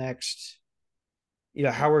get to the next,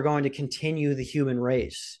 how we're going to continue the human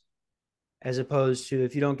race, as opposed to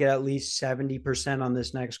if you don't get at least 70% on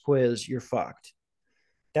this next quiz, you're fucked.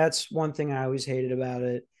 That's one thing I always hated about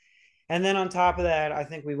it. And then on top of that, I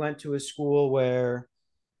think we went to a school where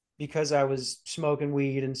because I was smoking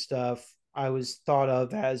weed and stuff, I was thought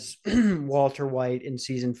of as Walter White in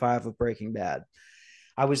season 5 of Breaking Bad.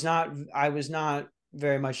 I was not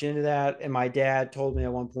very much into that. And my dad told me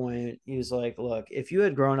at one point, he was like, look, if you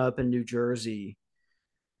had grown up in New Jersey,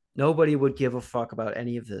 nobody would give a fuck about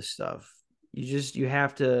any of this stuff. You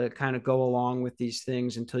have to kind of go along with these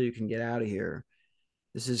things until you can get out of here.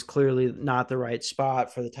 This is clearly not the right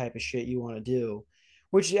spot for the type of shit you want to do,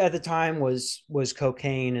 which at the time was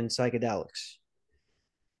cocaine and psychedelics.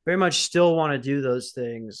 Very much still want to do those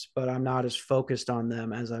things, but I'm not as focused on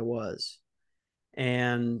them as I was.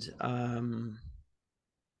 And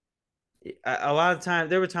a lot of times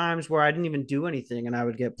there were times where I didn't even do anything and I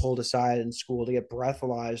would get pulled aside in school to get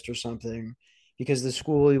breathalyzed or something because the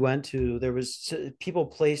school we went to, there was people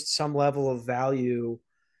placed some level of value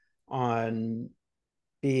on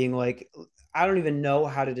being like, I don't even know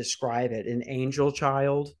how to describe it, an angel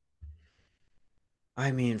child.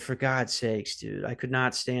 I mean, for God's sakes, dude, I could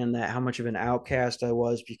not stand that, how much of an outcast I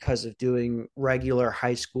was because of doing regular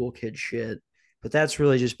high school kid shit. But that's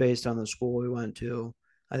really just based on the school we went to.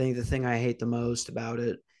 I think the thing I hate the most about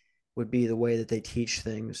it would be the way that they teach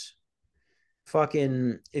things.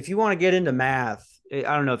 Fucking, if you want to get into math, I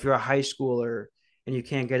don't know, if you're a high schooler and you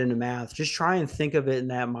can't get into math, just try and think of it in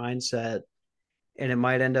that mindset and it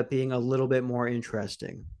might end up being a little bit more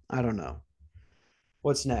interesting. I don't know.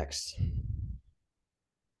 What's next?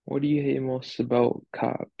 What do you hate most about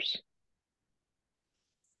cops?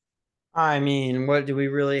 I mean, what do we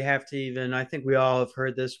really have to even? I think we all have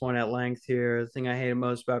heard this one at length here. The thing I hate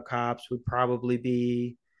most about cops would probably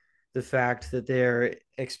be the fact that they're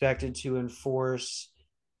expected to enforce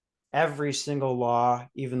every single law,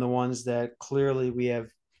 even the ones that clearly we have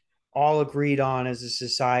all agreed on as a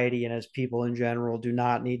society and as people in general do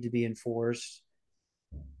not need to be enforced.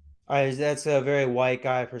 That's a very white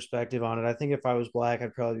guy perspective on it. I think if I was black,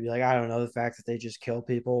 I'd probably be like, I don't know, the fact that they just kill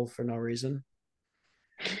people for no reason.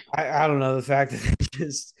 I don't know, the fact that they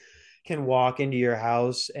just can walk into your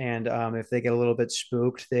house and if they get a little bit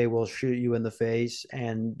spooked, they will shoot you in the face.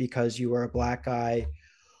 And because you are a black guy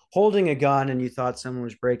holding a gun and you thought someone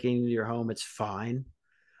was breaking into your home, it's fine.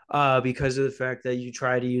 Because of the fact that you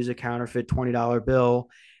tried to use a counterfeit $20 bill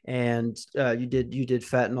and you did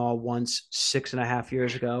fentanyl once 6.5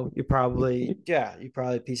 years ago. You probably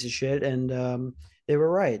a piece of shit, and they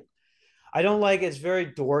were right. I don't like it's very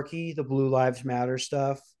dorky, the Blue Lives Matter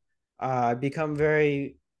stuff. I've become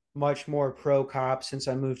very much more pro cop since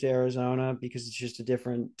I moved to Arizona because it's just a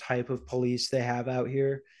different type of police they have out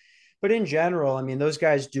here. But in general, I mean, those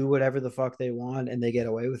guys do whatever the fuck they want and they get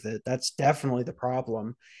away with it. That's definitely the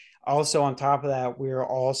problem. Also, on top of that, we're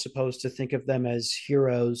all supposed to think of them as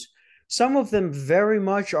heroes. Some of them very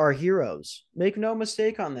much are heroes. Make no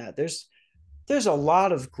mistake on that. There's a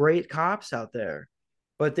lot of great cops out there,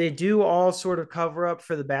 but they do all sort of cover up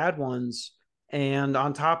for the bad ones. And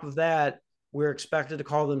on top of that, we're expected to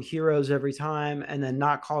call them heroes every time and then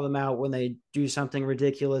not call them out when they do something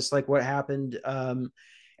ridiculous, like what happened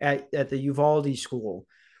at the Uvalde school,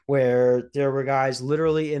 where there were guys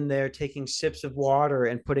literally in there taking sips of water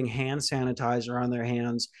and putting hand sanitizer on their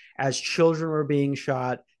hands as children were being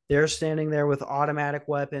shot. They're standing there with automatic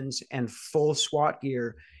weapons and full SWAT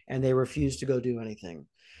gear, and they refused to go do anything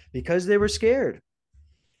because they were scared.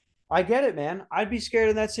 I get it, man. I'd be scared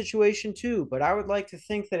in that situation too, but I would like to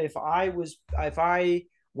think that if I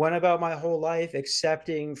went about my whole life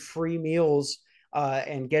accepting free meals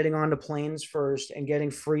and getting onto planes first and getting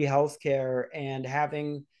free health care and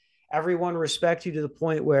having everyone respect you to the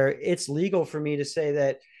point where it's legal for me to say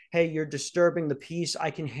that, hey, you're disturbing the peace, I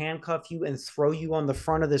can handcuff you and throw you on the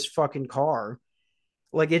front of this fucking car.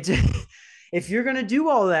 Like it's if you're gonna do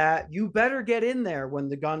all that, you better get in there when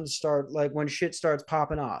the guns start, like when shit starts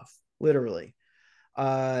popping off, literally.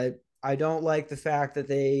 Uh, I don't like the fact that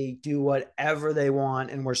they do whatever they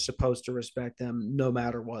want and we're supposed to respect them no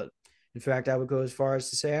matter what. In fact, I would go as far as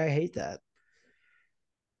to say I hate that.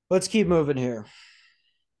 Let's keep moving here.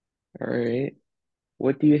 All right.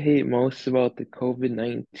 What do you hate most about the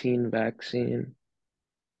COVID-19 vaccine?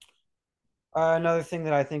 Another thing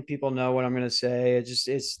that I think people know what I'm going to say,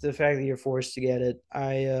 it's the fact that you're forced to get it.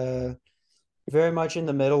 I very much in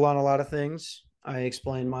the middle on a lot of things. I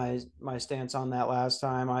explained my stance on that last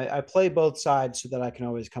time. I play both sides so that I can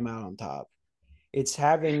always come out on top. It's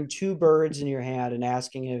having two birds in your hand and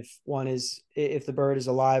asking if the bird is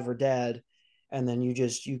alive or dead, and then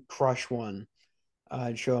you crush one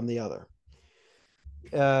and show them the other.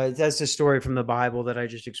 That's a story from the Bible that I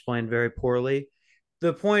just explained very poorly.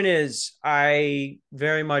 The point is, I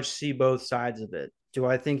very much see both sides of it. Do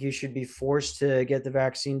I think you should be forced to get the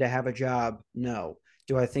vaccine to have a job? No.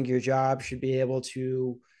 Do I think your job should be able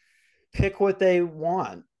to pick what they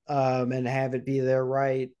want and have it be their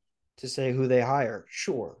right to say who they hire?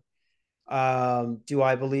 Sure. Do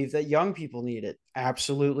I believe that young people need it?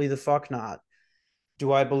 Absolutely the fuck not.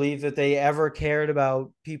 Do I believe that they ever cared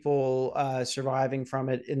about people surviving from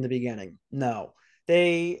it in the beginning? No.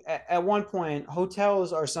 At one point,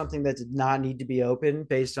 hotels are something that did not need to be open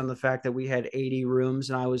based on the fact that we had 80 rooms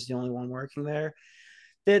and I was the only one working there.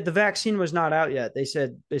 The vaccine was not out yet. They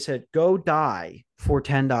said go die for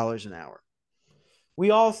 $10 an hour.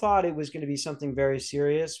 We all thought it was going to be something very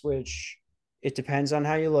serious, which it depends on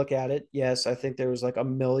how you look at it. Yes, I think there was like a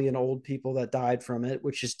million old people that died from it,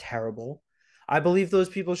 which is terrible. I believe those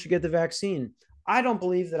people should get the vaccine. I don't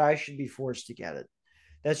believe that I should be forced to get it.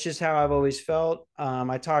 That's just how I've always felt.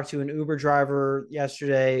 I talked to an Uber driver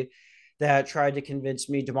yesterday that tried to convince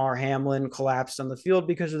me Damar Hamlin collapsed on the field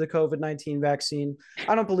because of the COVID-19 vaccine.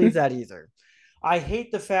 I don't believe that either. I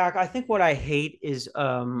hate the fact, I think what I hate is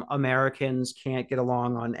Americans can't get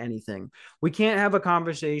along on anything. We can't have a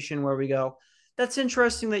conversation where we go, that's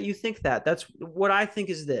interesting that you think that. That's what I think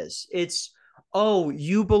is this. It's, oh,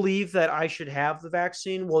 you believe that I should have the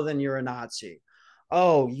vaccine? Well, then you're a Nazi.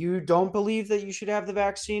 Oh, you don't believe that you should have the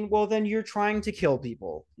vaccine? Well, then you're trying to kill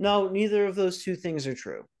people. No, neither of those two things are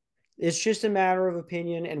true. It's just a matter of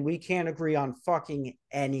opinion, and we can't agree on fucking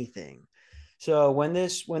anything. So when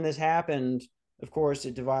this happened, of course,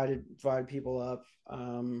 it divided people up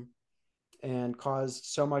and caused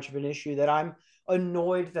so much of an issue that I'm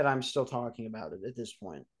annoyed that I'm still talking about it at this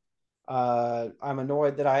point. I'm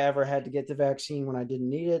annoyed that I ever had to get the vaccine when I didn't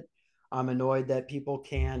need it. I'm annoyed that people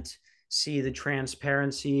can't see the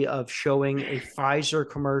transparency of showing a Pfizer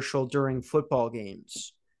commercial during football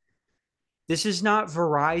games. This is not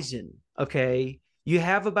Verizon, okay? You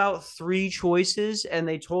have about three choices, and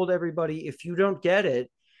they told everybody if you don't get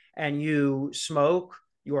it and you smoke,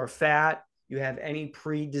 you are fat, you have any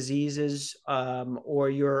pre diseases, or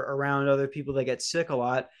you're around other people that get sick a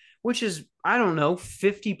lot, which is, I don't know,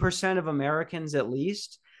 50% of Americans at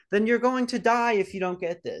least, then you're going to die if you don't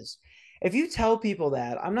get this. If you tell people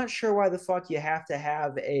that, I'm not sure why the fuck you have to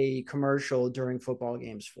have a commercial during football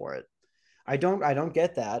games for it. I don't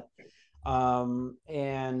get that.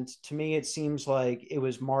 And to me, it seems like it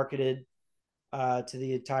was marketed to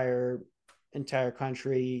the entire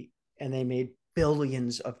country, and they made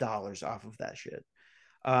billions of dollars off of that shit.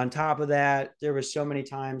 On top of that, there was so many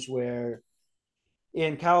times where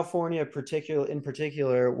in California, in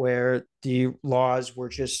particular, where the laws were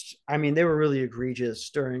just, I mean, they were really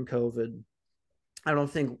egregious during COVID. I don't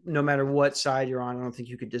think, no matter what side you're on, I don't think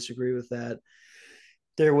you could disagree with that.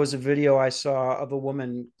 There was a video I saw of a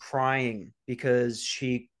woman crying because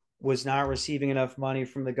she was not receiving enough money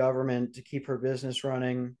from the government to keep her business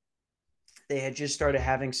running. They had just started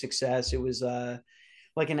having success. It was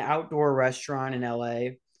like an outdoor restaurant in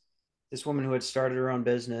LA. This woman who had started her own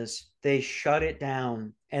business, they shut it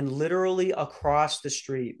down, and literally across the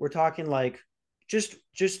street, we're talking like just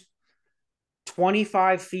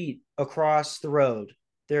 25 feet across the road,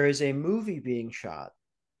 there is a movie being shot.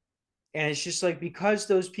 And it's just like because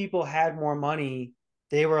those people had more money,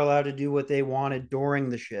 they were allowed to do what they wanted during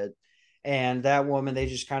the shit. And that woman, they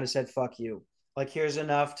just kind of said, fuck you. Like, here's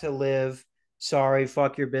enough to live. Sorry,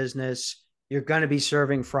 fuck your business. You're going to be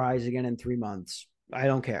serving fries again in 3 months. I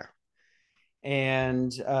don't care.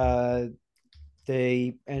 And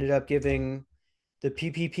they ended up giving the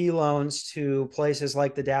PPP loans to places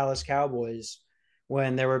like the Dallas Cowboys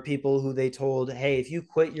when there were people who they told, hey, if you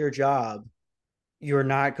quit your job, we're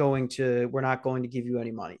not going to give you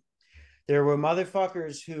any money. There were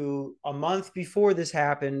motherfuckers who a month before this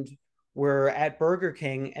happened were at Burger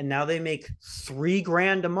King, and now they make 3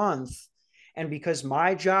 grand a month. And because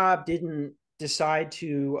my job didn't decide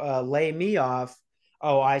to lay me off,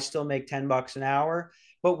 oh, I still make $10 an hour,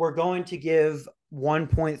 but we're going to give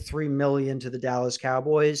 1.3 million to the Dallas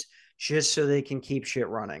Cowboys just so they can keep shit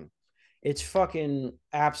running. It's fucking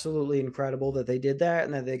absolutely incredible that they did that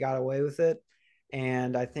and that they got away with it.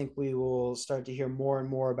 And I think we will start to hear more and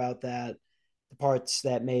more about that, the parts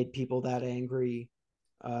that made people that angry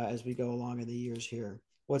as we go along in the years here.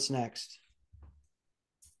 What's next?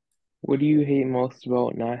 What do you hate most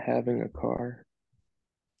about not having a car?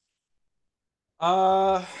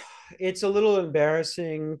 Uh, it's a little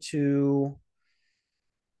embarrassing to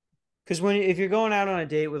because when if you're going out on a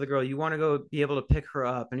date with a girl, you want to go be able to pick her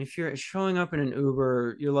up, and if you're showing up in an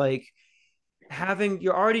Uber, you're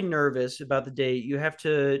already nervous about the date. You have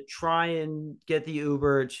to try and get the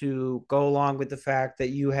Uber to go along with the fact that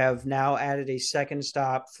you have now added a second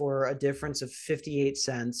stop for a difference of 58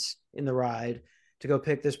 cents in the ride to go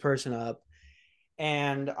pick this person up.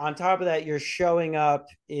 And on top of that, you're showing up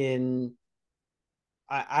in,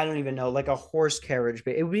 I don't even know, like a horse carriage.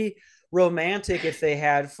 But it would be romantic if they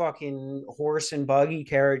had fucking horse and buggy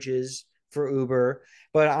carriages for Uber.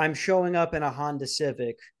 But I'm showing up in a Honda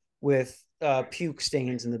Civic with puke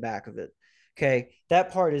stains in the back of it. Okay,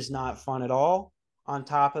 that part is not fun at all. On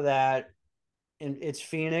top of that, and it's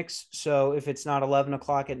Phoenix, so if it's not 11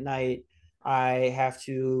 o'clock at night, I have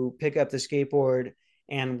to pick up the skateboard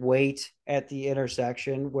and wait at the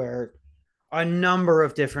intersection where a number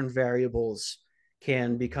of different variables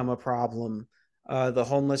can become a problem. The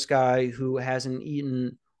homeless guy who hasn't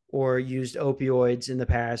eaten or used opioids in the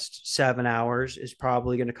past 7 hours is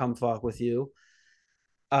probably going to come fuck with you.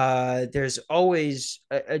 There's always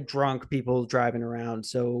a drunk people driving around.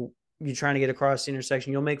 So you're trying to get across the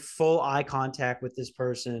intersection, you'll make full eye contact with this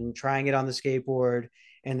person, trying it on the skateboard,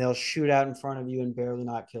 and they'll shoot out in front of you and barely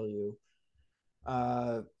not kill you.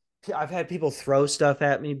 Uh, I've had people throw stuff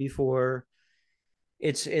at me before.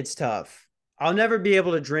 It's tough. I'll never be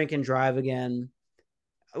able to drink and drive again.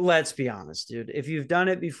 Let's be honest, dude. If you've done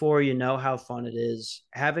it before, you know how fun it is.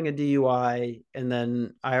 Having a DUI, and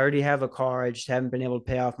then I already have a car, I just haven't been able to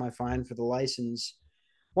pay off my fine for the license.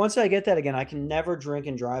 Once I get that again, I can never drink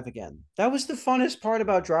and drive again. That was the funnest part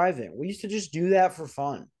about driving. We used to just do that for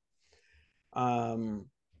fun. Um,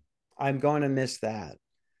 I'm going to miss that.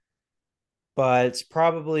 But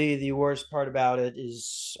probably the worst part about it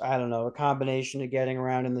is, I don't know, a combination of getting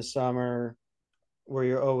around in the summer, where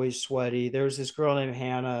you're always sweaty. There was this girl named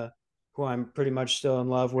Hannah who I'm pretty much still in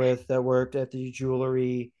love with that worked at the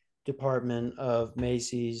jewelry department of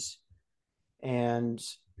Macy's. And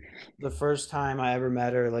the first time I ever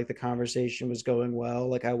met her, like the conversation was going well.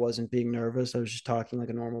 Like I wasn't being nervous. I was just talking like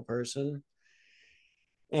a normal person.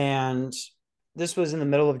 And this was in the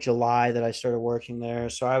middle of July that I started working there.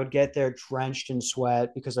 So I would get there drenched in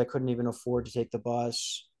sweat because I couldn't even afford to take the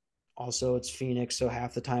bus. Also, it's Phoenix, so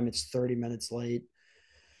half the time it's 30 minutes late.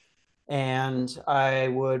 And I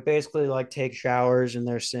would basically like take showers in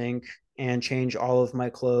their sink and change all of my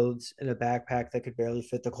clothes in a backpack that could barely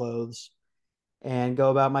fit the clothes and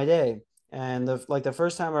go about my day. And the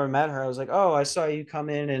first time I met her, I was like, "Oh, I saw you come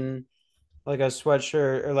in like a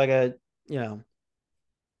sweatshirt or like a, you know,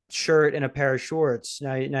 shirt and a pair of shorts.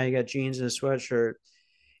 Now you got jeans and a sweatshirt."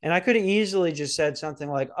 And I could have easily just said something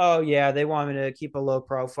like, "Oh yeah, they want me to keep a low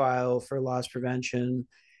profile for loss prevention.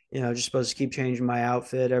 Just supposed to keep changing my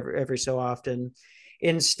outfit every so often."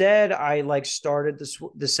 Instead, I like started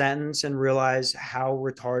the sentence and realized how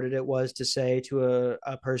retarded it was to say to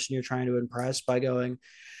a person you're trying to impress by going,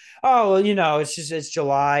 "Oh, well, it's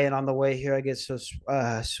July, and on the way here, I get so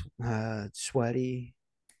sweaty."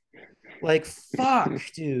 Like, fuck,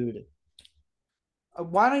 dude.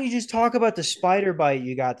 Why don't you just talk about the spider bite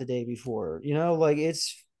you got the day before? Like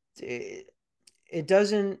it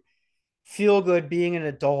doesn't feel good being an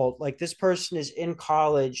adult. Like this person is in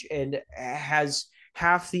college and has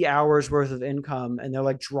half the hour's worth of income, and they're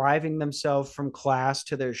like driving themselves from class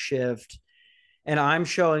to their shift, and I'm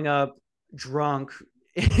showing up drunk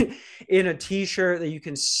in a t-shirt that you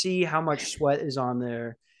can see how much sweat is on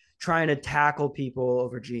there, trying to tackle people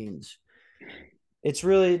over jeans. It's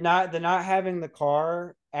really not, the not having the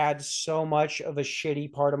car adds so much of a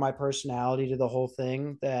shitty part of my personality to the whole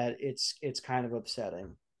thing that it's kind of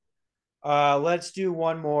upsetting. Let's do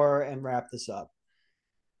one more and wrap this up.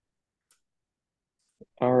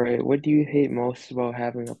 All right, what do you hate most about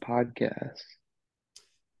having a podcast?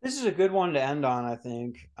 This is a good one to end on, I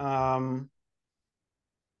think.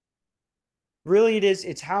 Really,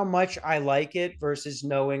 it's how much I like it versus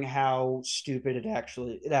knowing how stupid it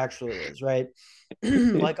actually is, right?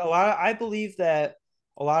 Like I believe that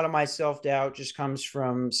a lot of my self-doubt just comes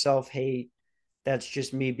from self-hate. That's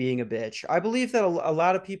just me being a bitch. I believe that a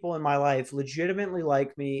lot of people in my life legitimately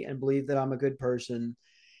like me and believe that I'm a good person,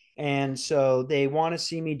 and so they want to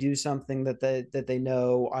see me do something that they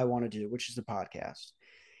know I want to do, which is the podcast.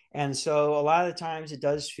 And so a lot of the times it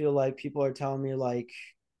does feel like people are telling me like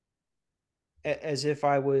as if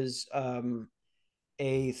I was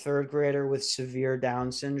a third grader with severe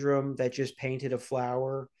Down syndrome that just painted a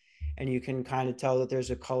flower, and you can kind of tell that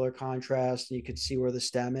there's a color contrast and you can see where the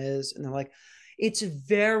stem is. And they're like, "It's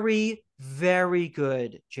very, very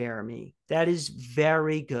good, Jeremy. That is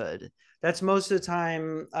very good." That's most of the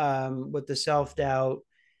time what the self doubt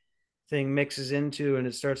thing mixes into, and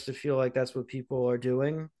it starts to feel like that's what people are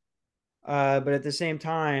doing. But at the same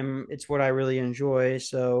time, it's what I really enjoy.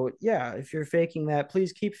 So yeah, if you're faking that,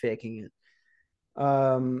 please keep faking it.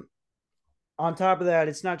 On top of that,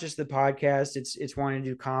 it's not just the podcast; it's wanting to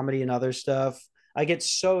do comedy and other stuff. I get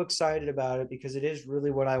so excited about it because it is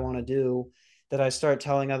really what I want to do that I start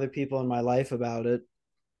telling other people in my life about it,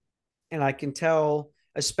 and I can tell,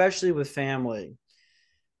 especially with family.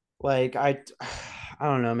 Like I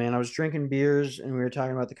don't know, man. I was drinking beers and we were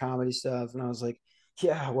talking about the comedy stuff, and I was like,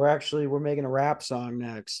 "Yeah, we're making a rap song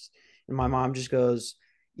next." And my mom just goes,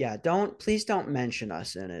 "Yeah, please don't mention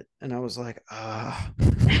us in it." And I was like, "Ah."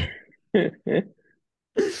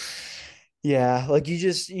 Yeah, like you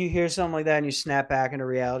hear something like that and you snap back into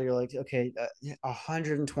reality. You're like, okay,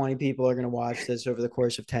 120 people are going to watch this over the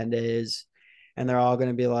course of 10 days, and they're all going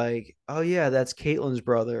to be like, "Oh yeah, that's Caitlin's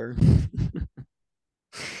brother."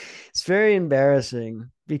 It's very embarrassing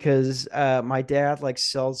because my dad like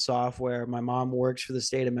sells software. My mom works for the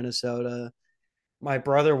state of Minnesota. My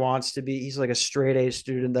brother wants to be, he's like a straight A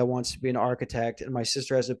student that wants to be an architect, and my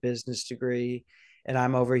sister has a business degree. And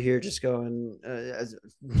I'm over here just going, the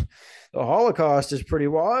Holocaust is pretty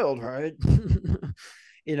wild, right?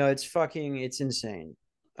 It's insane.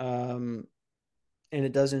 Um, and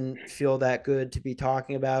it doesn't feel that good to be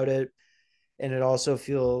talking about it. And it also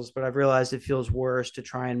feels, but I've realized it feels worse to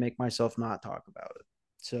try and make myself not talk about it.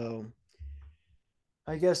 So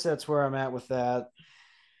I guess that's where I'm at with that.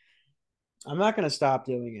 I'm not going to stop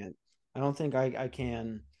doing it. I don't think I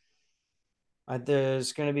can.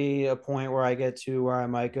 There's going to be a point where I get to where I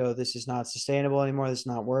might go, "This is not sustainable anymore. This is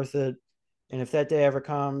not worth it." And if that day ever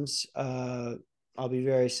comes, I'll be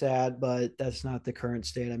very sad, but that's not the current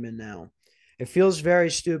state I'm in now. It feels very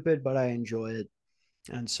stupid, but I enjoy it.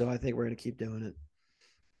 And so I think we're going to keep doing it.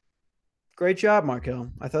 Great job, Markel.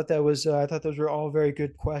 I thought those were all very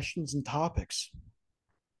good questions and topics.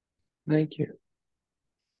 Thank you.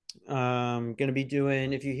 Going to be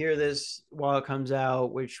doing, if you hear this while it comes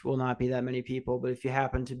out, which will not be that many people, but if you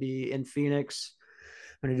happen to be in Phoenix,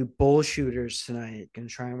 I'm gonna do bull shooters tonight. Gonna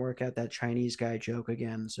try and work out that Chinese guy joke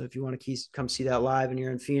again. So if you want to come see that live and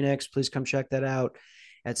you're in Phoenix, please come check that out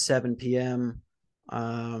at 7 p.m.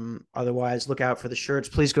 Otherwise, look out for the shirts.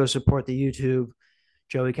 Please go support the YouTube.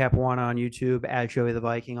 Joey Capuana on YouTube, at Joey the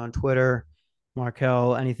Viking on Twitter.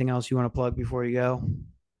 Markel, anything else you want to plug before you go?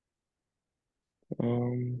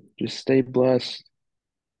 Just stay blessed.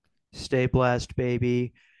 Stay blessed,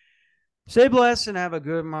 baby. Stay blessed and have a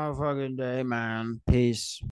good motherfucking day, man. Peace.